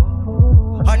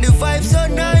bout. And the vibes so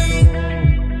nice.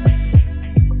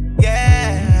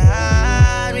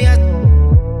 Yeah, me a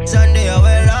Sunday I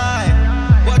will lie.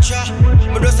 Watch ya,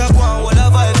 me just a go on with the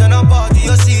vibes and a party.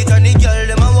 You see it and the girl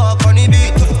them a walk on the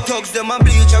beat. Thugs them a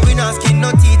bleach and we not skin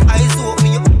no teeth. Eyes open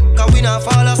me up, cause we not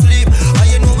fall asleep. And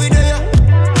you know we there.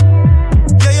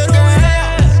 Yeah, you know we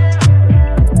there.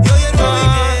 Yeah, you know we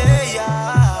there.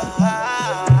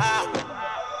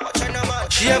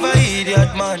 She have a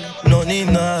idiot man, none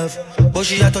him not have. But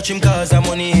she a touch him cause her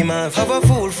money him have. Have a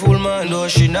fool man though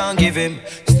she not give him.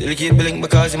 Still keep blink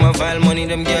because him a file money.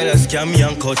 Them girl a scam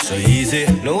young cut so easy.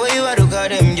 No way you a do cause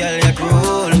them girl ya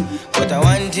cruel. But I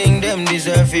one thing them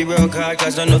deserve fi broke heart.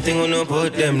 Cause no nothing gonna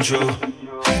put them through.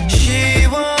 She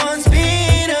wants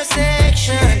me in a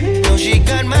section. Now she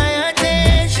got my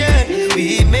attention.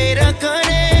 We made a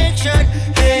connection.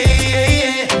 Hey,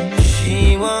 hey, hey.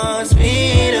 She wants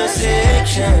me in a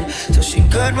section. So she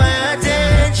got my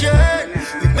attention.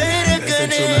 We made a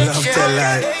connection.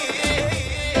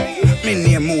 Me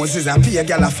name Moses, a pay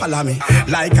gal a follow me.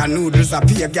 Like a noodles, a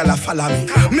pay gal a follow me.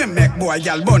 Me make boy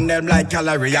gal burn them like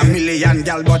calorie. A million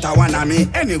gal but I wanna me.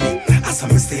 Anyway, I saw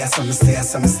me stay, I saw me stay, I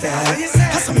saw me stay.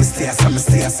 I saw me stay, I saw me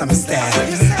stay, I saw me stay.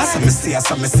 I saw me stay, I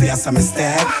saw me stay, I saw me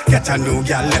stay. Get a new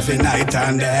gal every night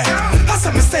and day. I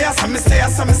saw me stay, I saw me stay, I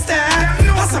saw me stay.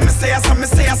 I saw me stay, I saw me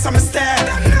stay, I saw me stay.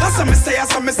 I saw me stay, I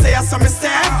saw me stay, I saw me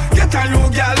stay. Get a new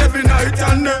gal every night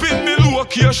and day. Pin me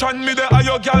location, me there at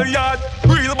your gal yard.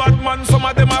 Real bad man, some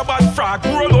of them are bad frag.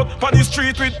 Roll out on the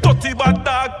street with 30 bad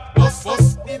dog.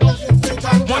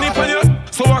 Money for you,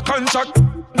 so I contract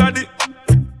daddy.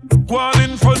 Go on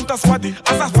in front of swaddy.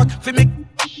 As a fuck, fi make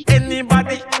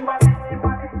anybody.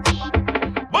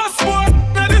 Boss boy,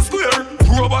 now the square.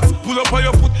 Robots pull up on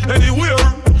your foot anywhere.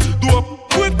 Do up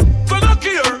quick, so no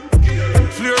care.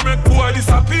 Flare make boy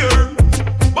disappear.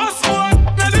 Boss boy,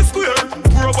 now the square.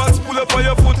 Robots pull up on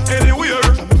your foot anywhere.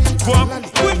 Go up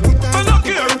quick, so no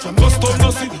care. Just don't no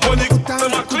see when it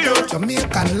them a clear.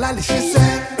 Jamaican lolly, she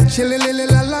say. Chilly lily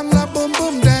la long la boom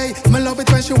boom day. Me love it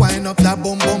when she wind up that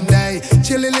boom boom day.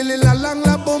 Chilly lily la long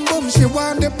la boom boom. She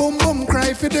want the boom boom,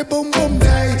 cry for the boom boom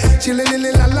day. Chilly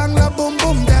lily la long la boom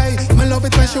boom day. Me love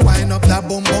it when she wind up that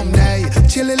boom boom day.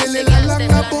 Chilly lily la long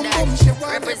la boom boom. She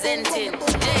representing.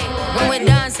 When we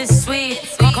dance it's sweet,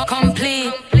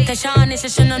 complete. Tashan is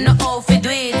a on the outfit do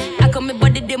it. I come me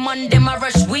body them on them a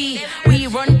rush we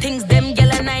run things them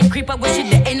yellow and I creep up with shit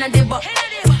the end of the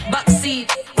back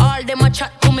seat. All them a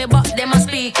chat to me but them a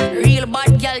speak. Real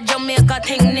bad girl Jamaica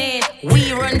thing need.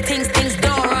 We run things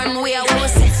don't run. We are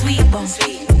always say sweet bong,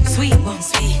 sweet bong, sweet bong,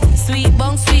 sweet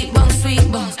bong, sweet bong,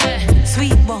 sweet bong,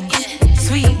 sweet bong,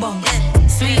 sweet bong.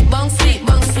 Sweet bong, sweet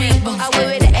bong, sweet bong. I went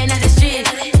with the end of the street,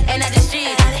 end of the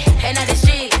street, end of the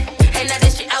street, end of the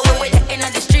street. I went with the end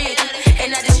of the street,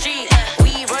 end of the street.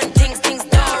 We run things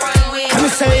don't run we. I'm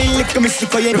saying, look at me,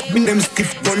 sick of you, in them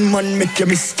stiff gun man, make you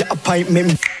miss the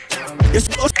appointment. Yes,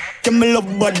 I'm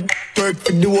love bad work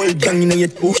for the whole gang, you know you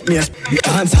push me. The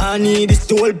dance honey, this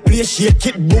the whole place, shake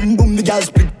it, boom boom, the girl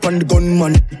split on the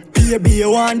gunman. Baby,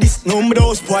 you want this, no more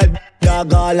those spoiled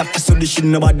dog, all after so this shit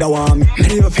nobody want me. I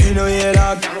never feel no way,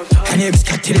 dog. And if it's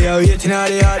got to the waiting on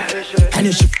the yard, and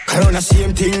if she around the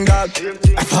same thing, dog.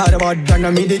 I thought about that,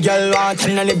 and me the girl want,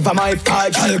 and I live by my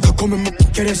part. Girl, come and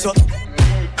get this up.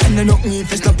 And I knock me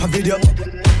if it's not a video.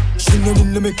 She know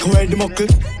me, make her wear the muckle.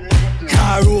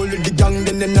 I roll with the gang,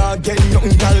 then they not get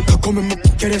nothing, girl. Come and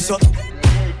get this up.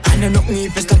 And I knock me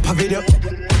if it's not a video.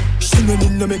 She know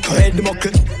me, make her wear the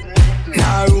muckle.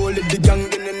 I roll with the gang,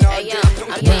 then they not get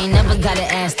nothing. You ain't never gotta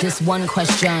ask this one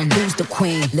question. Who's the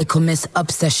queen? Little Miss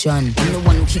Obsession. I'm the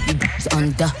one who keep you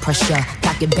under pressure.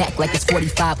 Cock it back like it's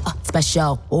 45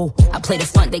 special. Oh, I play the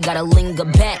front, they gotta linger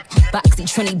back. Boxy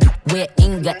Trinity, where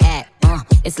Inga at?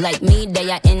 It's like me,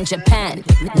 they are in Japan.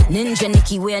 Ninja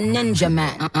Nikki, we're ninja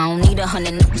man. I don't need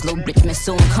 100 niggas, little bitch may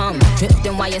soon come.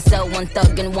 Drifting YSL, one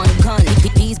thug and one gun.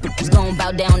 These bitches gon'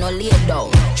 bow down or lead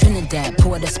though. Trinidad,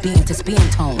 pour the spin to spin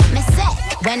tone. Me say,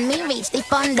 when me reach the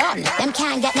fun done, them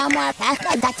can't get no more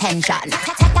attention.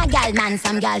 Take a gal man,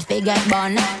 some gal figure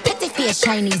bun. Pretty face,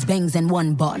 Chinese bangs and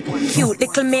one bun. Cute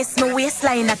little miss, my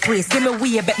waistline a twist. Give me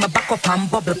way, bet my back up and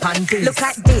bubble pan this. Look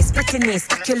at this, prettiness,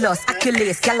 aculous,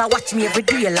 aculace. Y'all watch me every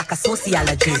day like a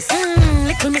sociologist.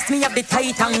 Little miss me have the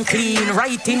tight and clean,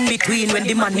 right in between when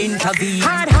the man intervene.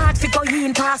 Hard figure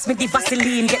in, pass me the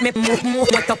Vaseline, get me move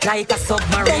wet up like a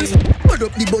submarine. Put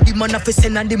up the body man of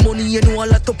send and the money you know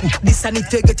all at top. This and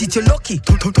if you get it you lucky.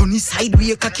 Tony side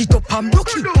we cock it up and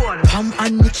lucky. Pam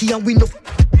and Nicky and we no.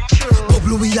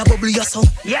 Bubble we a so.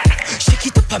 Yeah. Shake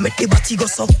it up and make the body go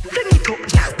so.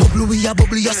 Bubble we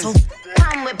a so.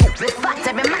 Come with fat,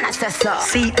 every man has to so.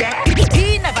 See that?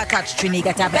 He never touched Trini,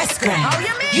 get a best friend. How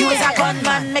you mean? You is a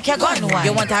gunman, make your gun one.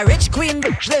 You want a rich queen,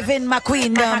 live in my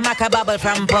queendom. Make a bubble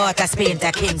from Port of Spain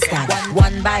to Kingston.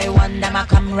 One by one, them a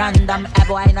come random. A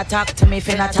boy not talk to me,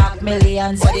 finna talk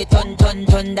millions. But it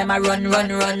ton, them a run.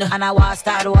 And I want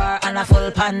start war and a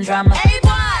full pandram. Hey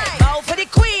boy, go for the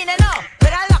queen, you know.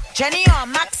 With a lock, Jenny or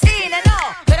Maxine, you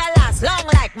know. With a last long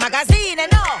like magazine, you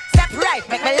know. Step right,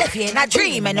 make me live in a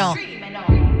dream, you know.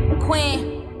 Queen,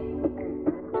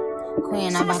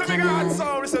 I'm back on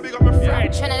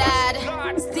Trinidad,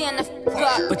 stay in the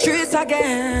fuck. Patrice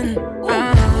again.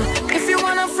 If you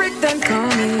wanna freak, then call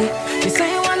me. You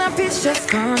say you wanna bitch, just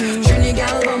call me.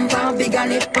 Trinidad bumper, big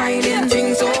and it riding.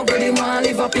 Things so good, you wanna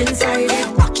live up inside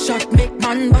it. Back shot, make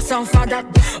man bust off for that.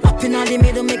 Up in the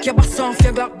middle, make you bust off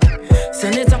your back.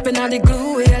 Send it up in the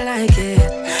glue where you like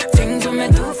it. Things what me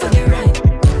do for the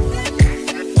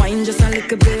right. Wine just a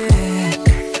little bit.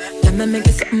 Let me make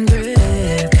it something great.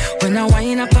 When I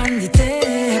wind up on the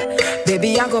tape,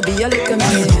 baby, I go be a little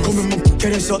man. Come and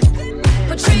get this up.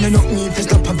 And I knock me if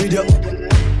it's not a video.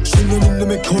 She know me to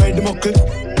make her wear the muckle.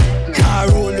 I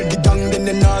roll with the gang, then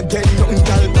they not get nothing,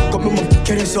 girl. Come and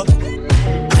get this up.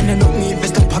 And I knock me if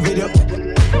it's not a video.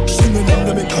 She know me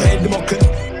to make her wear the muckle.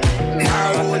 I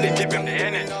roll with the gang,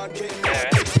 then they not get.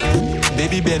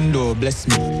 Baby Bendo, bless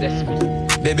me.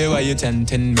 Baby, why you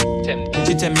tempting me?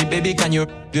 She tell me, baby, can you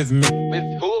with me?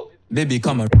 With who? Baby,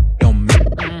 come on me.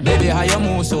 Baby, how you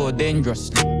move so dangerous?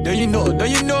 Do you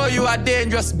know you are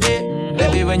dangerous, babe?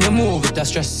 Baby, when you move, it's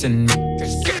stressing me.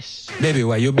 Baby,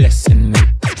 why you blessing me?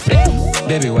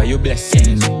 Baby, why you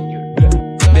blessing me?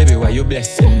 Baby, why you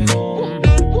blessing me?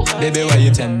 Baby, why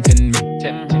you tempting me?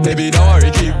 Baby, don't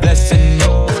worry, keep blessing me.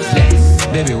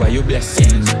 Baby, why you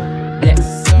blessing me?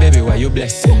 Baby, why you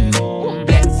blessing me?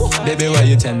 Baby, why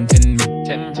you tempting me?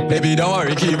 Baby, don't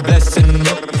worry, keep blessing me.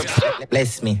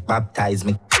 Bless me, baptize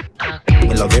me.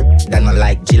 Me love you, then I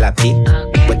like jalopy.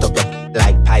 Wet up your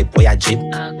like pipe or your jeep.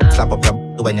 Slap up your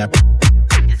when you're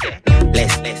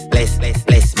bless me.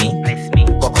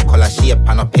 Coca-Cola shape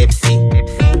and a Pepsi.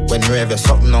 When you have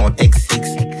something on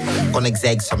X6. Gonna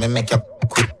exeg so me make you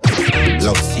quick.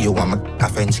 Love see you want a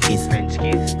French kiss.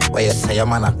 Where you say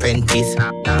I'm an apprentice.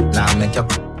 Now I make you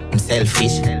I'm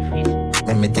selfish.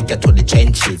 Let me take you to the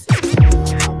trenches.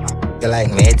 You like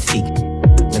me head sick.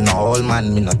 Me no old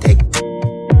man, me no take.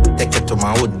 Take you to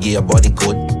my hood, give your body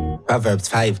good. Proverbs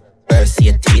 5, verse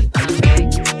 18.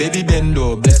 Baby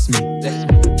Bendo, bless me.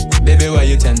 Baby, why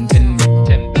you tempting me?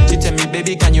 She tell me,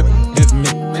 baby, can you give me?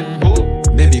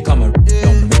 Baby, come on,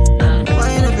 don't me.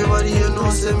 Why everybody you know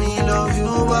say me love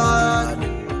you bad?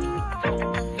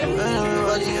 When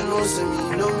everybody you know say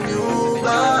me love you.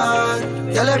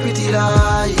 bad. Girl, a pretty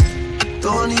like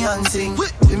Toni-Ann sing.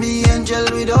 With me angel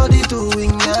without the two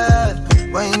wing, yeah.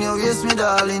 When you waist me,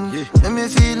 darling, make me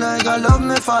feel like I love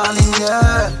me falling,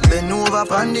 yeah. Bend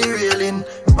over on the railing.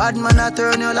 Bad man, I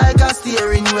turn you like a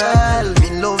steering wheel.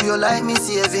 Me love you like me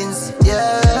savings,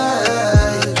 yeah,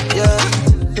 yeah.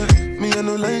 Me, I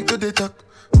don't like to they talk,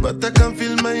 but I can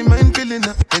feel my mind feeling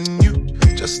up. And you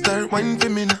just start whining for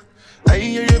me now. I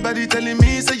hear your body telling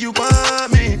me, say you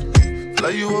want me. Fly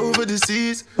you over the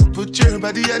seas, put your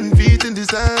body and feet in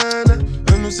designer.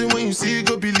 I know say when you see,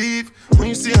 go believe. When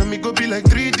you see me, go be like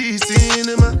 3D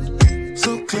cinema.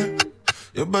 So clear,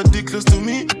 your body close to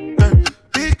me,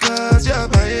 because you're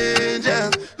my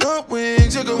angel. No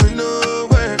wings, you're going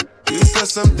nowhere. You got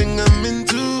something I'm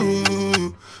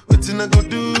into. What I go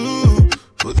do?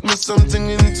 Put me something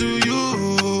into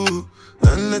you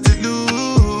and let it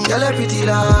loose. Girl, a pretty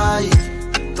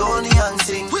like Toni-Ann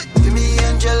sing. With me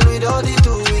angel without the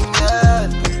two wing, yeah.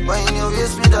 When you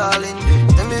waist me, darling,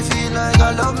 make me feel like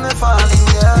I love me falling,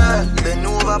 yeah. Bend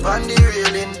over on the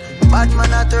railing. Bad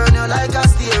man, I turn you like a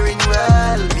steering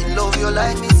wheel. Me love you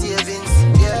like me savings,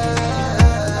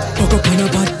 yeah. Fuck up on a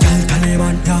bad girl,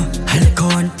 Taliban, yeah.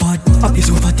 Alcohol and pot. Up is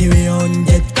over the way on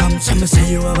dead come. Some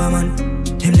say you have a man.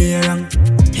 Him the wrong.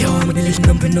 You want me to listen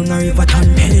dumping down a river ton.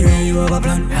 Anyway, you have a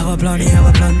plan, have a plan, you have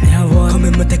a plan, have one. Come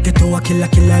in, me take it to a killer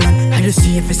land. I just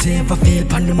see if it's safe, I feel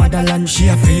pan the motherland. She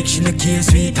a freak, she the case,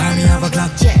 sweet time, me have a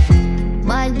clock. Yeah,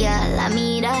 bad girl, I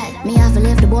mean that. Me have to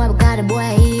leave the boy because the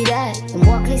boy eat that. Him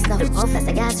walk list of office,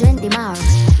 I got strength in my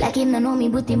like him no know me,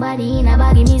 put him body in a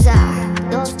baggy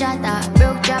mizar. Dove chatter,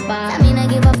 broke chopper. I mean I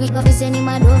give a quick office any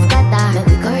my dove cutter. Make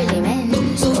we curly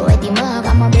man, so wet him up,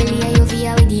 I'm a belly and you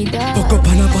feel with the dog. Fuck up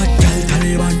on a bad girl,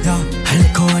 Taliban, yeah.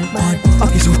 Alcohol and pot.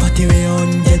 Up is over the way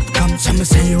on dead come. Some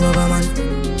say you have a man.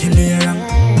 Him the wrong.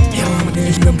 You want me to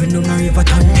listen dumping down a river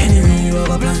ton. Anyway, you have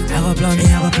a plan, have a plan, you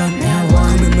have a plan, you have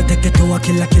one. Come in, me take it to a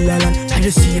killer land. I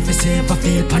just see if it's safe, I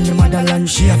feel pan the motherland.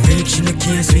 She a freak, she the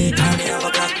case, sweet time, you have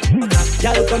a clock.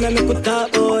 Gyal, come here, me could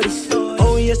talk about this.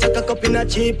 Oh, you suck a cup in a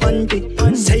cheap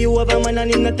panty. Say you have a man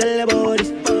and him not tell about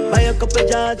this. Buy a couple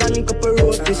jars and a couple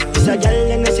roses. It's a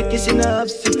gyal and a sick kiss in a half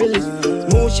syphilis.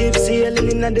 Smooth ship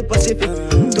sailing in the Pacific.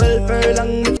 12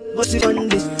 furlong, bus on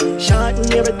this. Short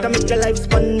in your better make your life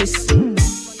span this.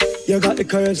 You got the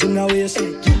curves in the waist.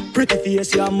 Pretty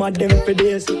face, you're mad them for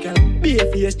days. Be a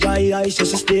face, dry eyes,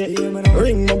 just stay.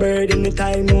 Ring my bird in the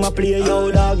time I play.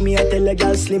 Yo dog, me I tell a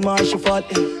girl slim or she fat.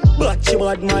 But she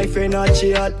bad, my friend, not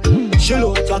she hot. She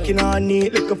look talking on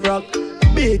neat like a frog.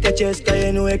 Beat your chest, cause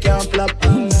you know you can't flop.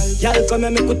 Y'all come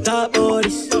here, me could talk about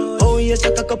this. Oh, you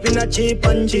suck a cup in a cheap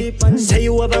and cheap. Say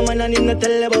you have a man and him not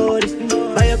tell about this.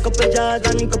 Buy a couple jars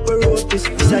and a couple rotis.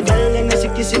 It's a girl and a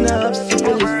sick kiss in a half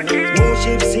syphilis. Smooth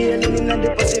ship sailing in the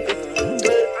Pacific.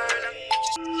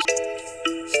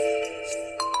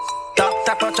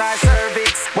 Doctor touch her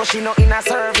cervix, but she not in a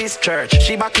service church.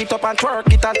 She back it up and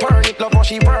twerk it and turn it. Love how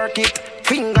she work it.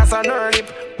 Fingers on her lip,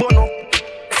 bun up,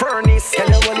 furnace. Tell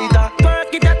you what it a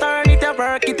work it, you turn it, you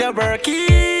work it, you work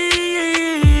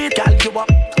it. Girl, you up,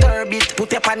 turb it,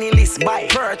 put your panny list, buy,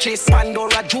 purchase,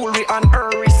 Pandora jewelry on her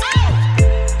wrist.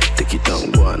 Take it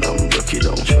down, go on and break it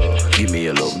down. Give me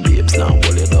your love, babes, now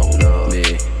hold it down.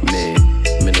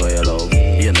 Me know your love,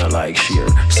 you not like sheer,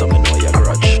 so me know your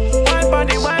grudge. Wine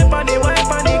body,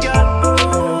 girl.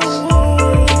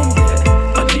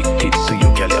 Addicted to you,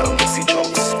 girl, you pussy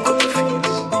jokes.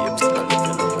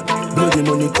 Bloody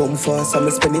money come fast, I'ma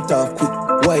spend it off quick.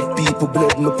 White people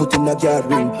blood, me put in a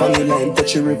gathering. Pangy line,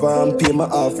 touch a river and pay my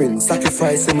offering.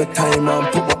 Sacrifice my time and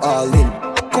put my all in.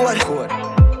 Code.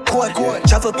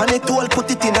 Travel pan it all,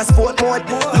 put it in a sport mode.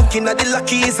 Looking at the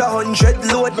lucky is 100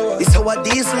 load. It's how a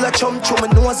diesel a chum through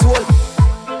my nose hole.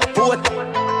 Boat,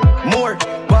 more,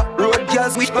 but road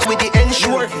girls with the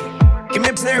ensure. Give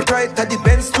me snare right at the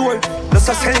Benz store. That's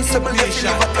a sensible if you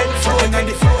live a 10 floor.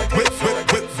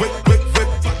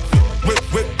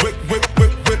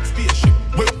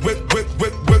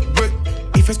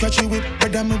 If I scratch you with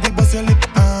Bredda, me we bust your lip.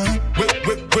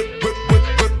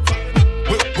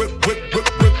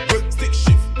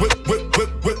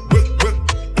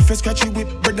 If I scratch you with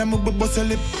Bredda, me we bust your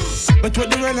lip. But with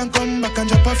the rail and come back and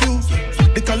drop a few.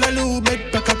 The Callaloo,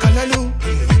 bed pack a Callaloo.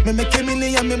 Me make a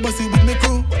mini and me bust it with me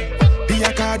crew. Be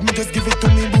a card, me just give it to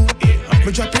me boo.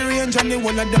 Me drop a range and the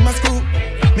whole of them a screw.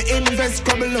 Me invest,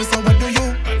 scrabble, so what do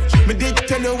you? Me did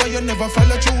tell you why you never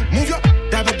follow through. Move your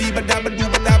dabba dee ba dabba doo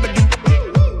ba dabba doo.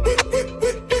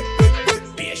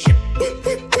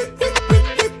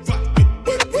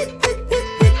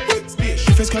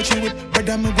 If I scratch you with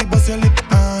Bredda, me we bust your lip.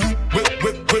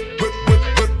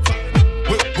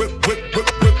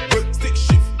 Stick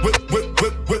shift.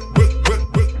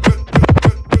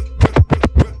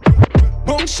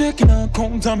 and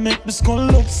count and make the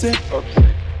skull upset.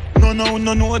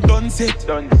 No, done set.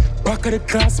 Back of the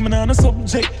class, man, on a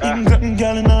subject. England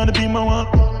girl and all the be my one.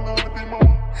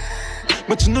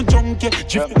 But you no drunk yet,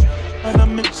 drift and I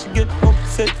make you get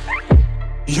upset.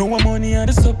 You want money on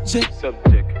the subject.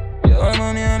 You want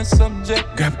money on the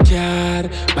subject. Grab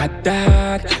card, bad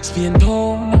dad, spin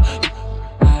down.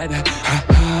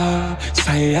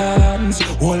 Science,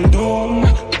 hold on.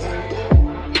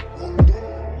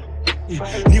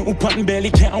 New pan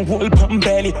belly, can't hold pan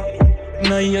belly.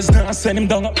 No years now, send him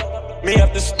down. Me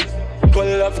have this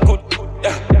skull of good.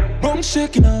 Bum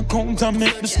shaking and count and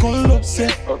make the skull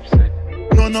upset.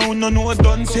 No,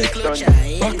 done set.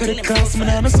 Back of the class, man,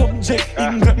 I'm a subject.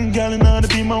 England girl and all the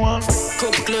be my one.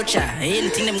 Cup clutcher,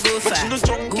 anything them go for.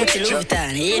 Gucci Louis Vuitton,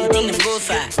 anything them go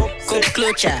for. Cup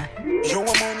clutcher.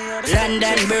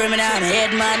 London, Birmingham,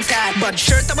 headman tag. Bad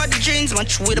shirt about the jeans,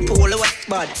 match with a polo what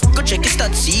bad. Go check your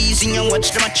stats, season and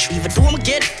watch the match. Even though I'm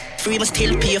get free, must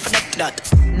still pay for that.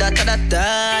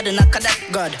 The knock of that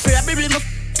god. Probably my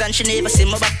and she never see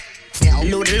my back.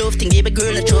 Load the love thing, gave a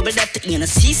girl a trouble that. You know,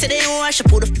 see, say they don't wash, I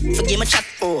put the for game a chat.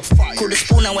 Oh, cool the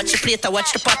spoon and watch the plate, I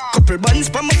watch the pot. Couple buns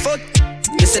from my foot.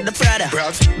 You said the Prada.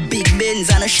 Big Benz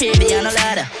and a Chevy and a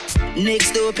ladder.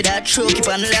 Next door, put that truck up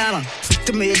on the llama.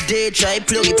 To me a day, try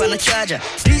plug it on the charger.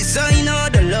 Design all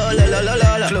the la.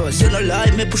 Close, you know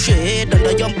lie, me push your head and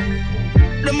the jump.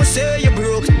 Let me say you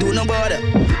broke, do no bother.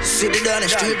 Sit it down and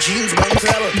straight jeans, bang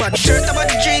forever. Bad shirt about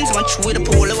the jeans, match with a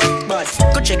polo what bad.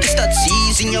 Go check your stats,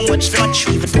 season and watch the match.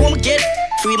 Even though I'm get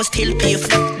free, must still pay for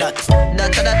that. The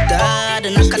knock of that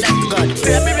god.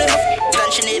 Probably my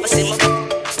she never see my back.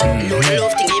 Load the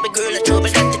love thing, gave a girl a trouble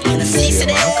that. You know, see, say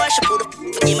they don't wash, I put the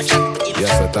for game a chat.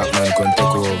 Yes, a top man can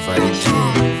take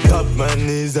over. Top man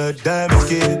is a damn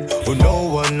kid who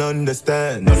no one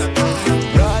understands.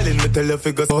 Darling, me tell you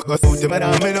figure so suit him, and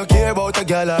I me no care about a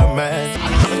girl or man.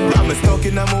 I'm stuck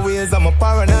in my ways, I'm a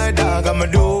paranoid dog. I'ma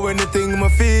do anything I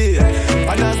feel.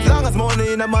 And as long as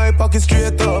money in my pocket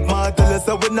straight up, my tell us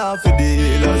I would not for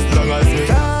deal. As long as me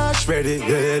cash ready,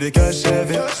 yeah, the cash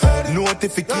heavy.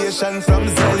 Notification from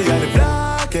Zelly and the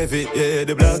black heavy, yeah,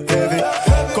 the black heavy.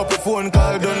 Couple phone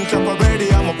call done, clap already.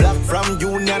 I'm a black from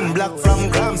Union, black from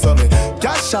Gram. So me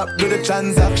cash up do the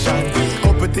transaction.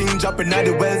 Couple things dropping at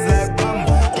the wells like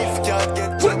bamboo. If can't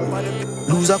get wet,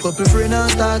 lose a couple friends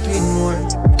and start with more.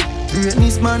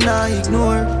 Greatness man I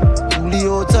ignore. Fully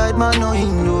outside man no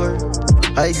indoor.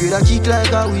 I grade a kick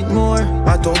like a with more.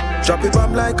 I don't drop it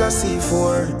bomb like a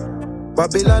C4.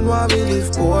 Babylon where we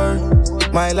live poor.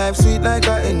 My life sweet like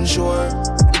a ensure.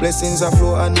 Blessings are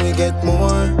flow and we get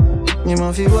more. You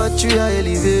ma fi watch you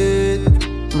elevate.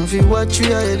 Ma fi watch you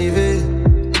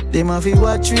elevate. They ma fi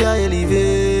watch you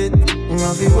elevate. You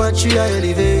ma fi watch you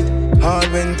elevate. Hard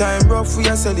when time rough we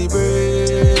a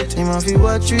celebrate. You ma fi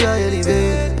watch you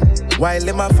elevate. While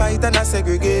them a fight and a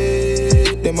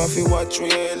segregate. They ma fi watch you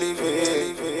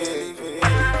elevate.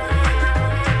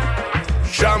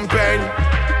 Champagne,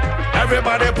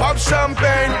 everybody pop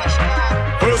champagne.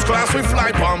 First class we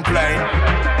fly on plane.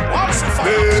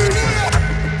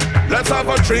 Let's have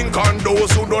a drink on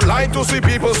those who don't like to see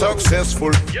people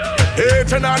successful.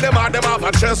 Hating on them have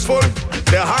a chestful.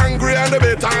 They're hungry and they're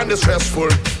bitter and they're stressful.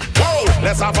 Whoa,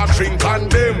 let's have a drink on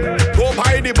them. Go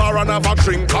by the bar and have a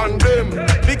drink on them.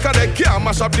 Because they can't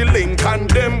mash up the link on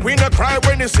them. We no cry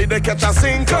when you see they catch a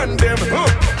sink on them.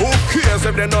 Who cares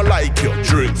if they don't like your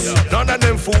drinks? None of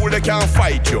them fool, they can't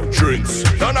fight your drinks.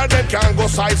 None of them can go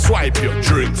side swipe your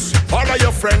drinks. All of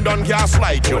your friend don't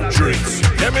gaslight your drinks.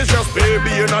 Them is just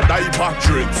baby in a diaper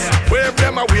drinks. Wave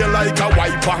them away like a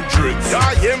wiper drinks.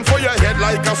 Yeah, aim for your head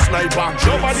like a sniper.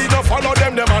 Nobody don't follow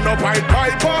them are no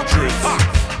piper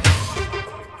drinks.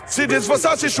 See this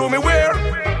Versace show me wear.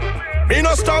 Me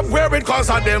no stop wear it cause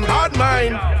of them bad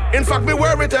mind. In fact me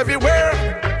wear it everywhere.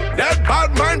 That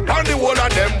bad mind pound the whole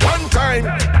of them one time.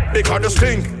 Because they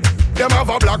stink. Them have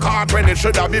a black heart when it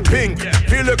should have been pink.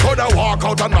 Feel the coulda walk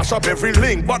out and mash up every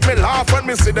link. But me laugh when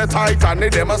me see the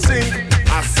Titanic them a sink.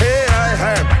 I say I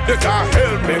am, they can't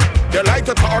help me. They like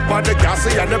to talk about the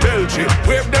gassy and the belchy.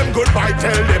 Wave them goodbye,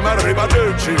 tell them a river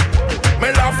dolce.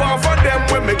 Me laugh off of them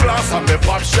with me glass and me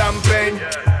pop champagne.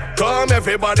 Come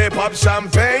everybody pop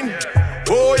champagne.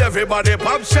 Oh everybody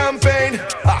pop champagne.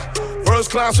 Ha.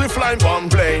 First class we flying on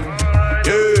plane.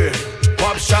 Yeah,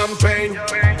 pop champagne.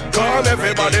 Come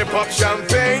everybody pop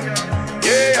champagne.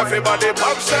 Yeah, everybody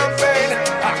pop champagne.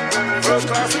 Ha. First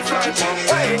class we flying on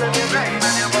plane.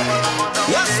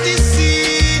 What's this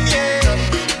scene, yeah?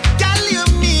 Girl, you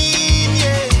mean,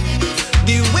 yeah?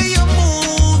 The way you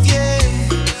move, yeah.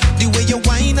 The way you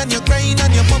whine and you grind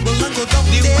and you bubble and go down.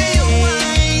 The way you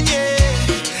whine, yeah.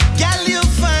 Girl, you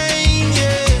fine,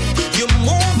 yeah.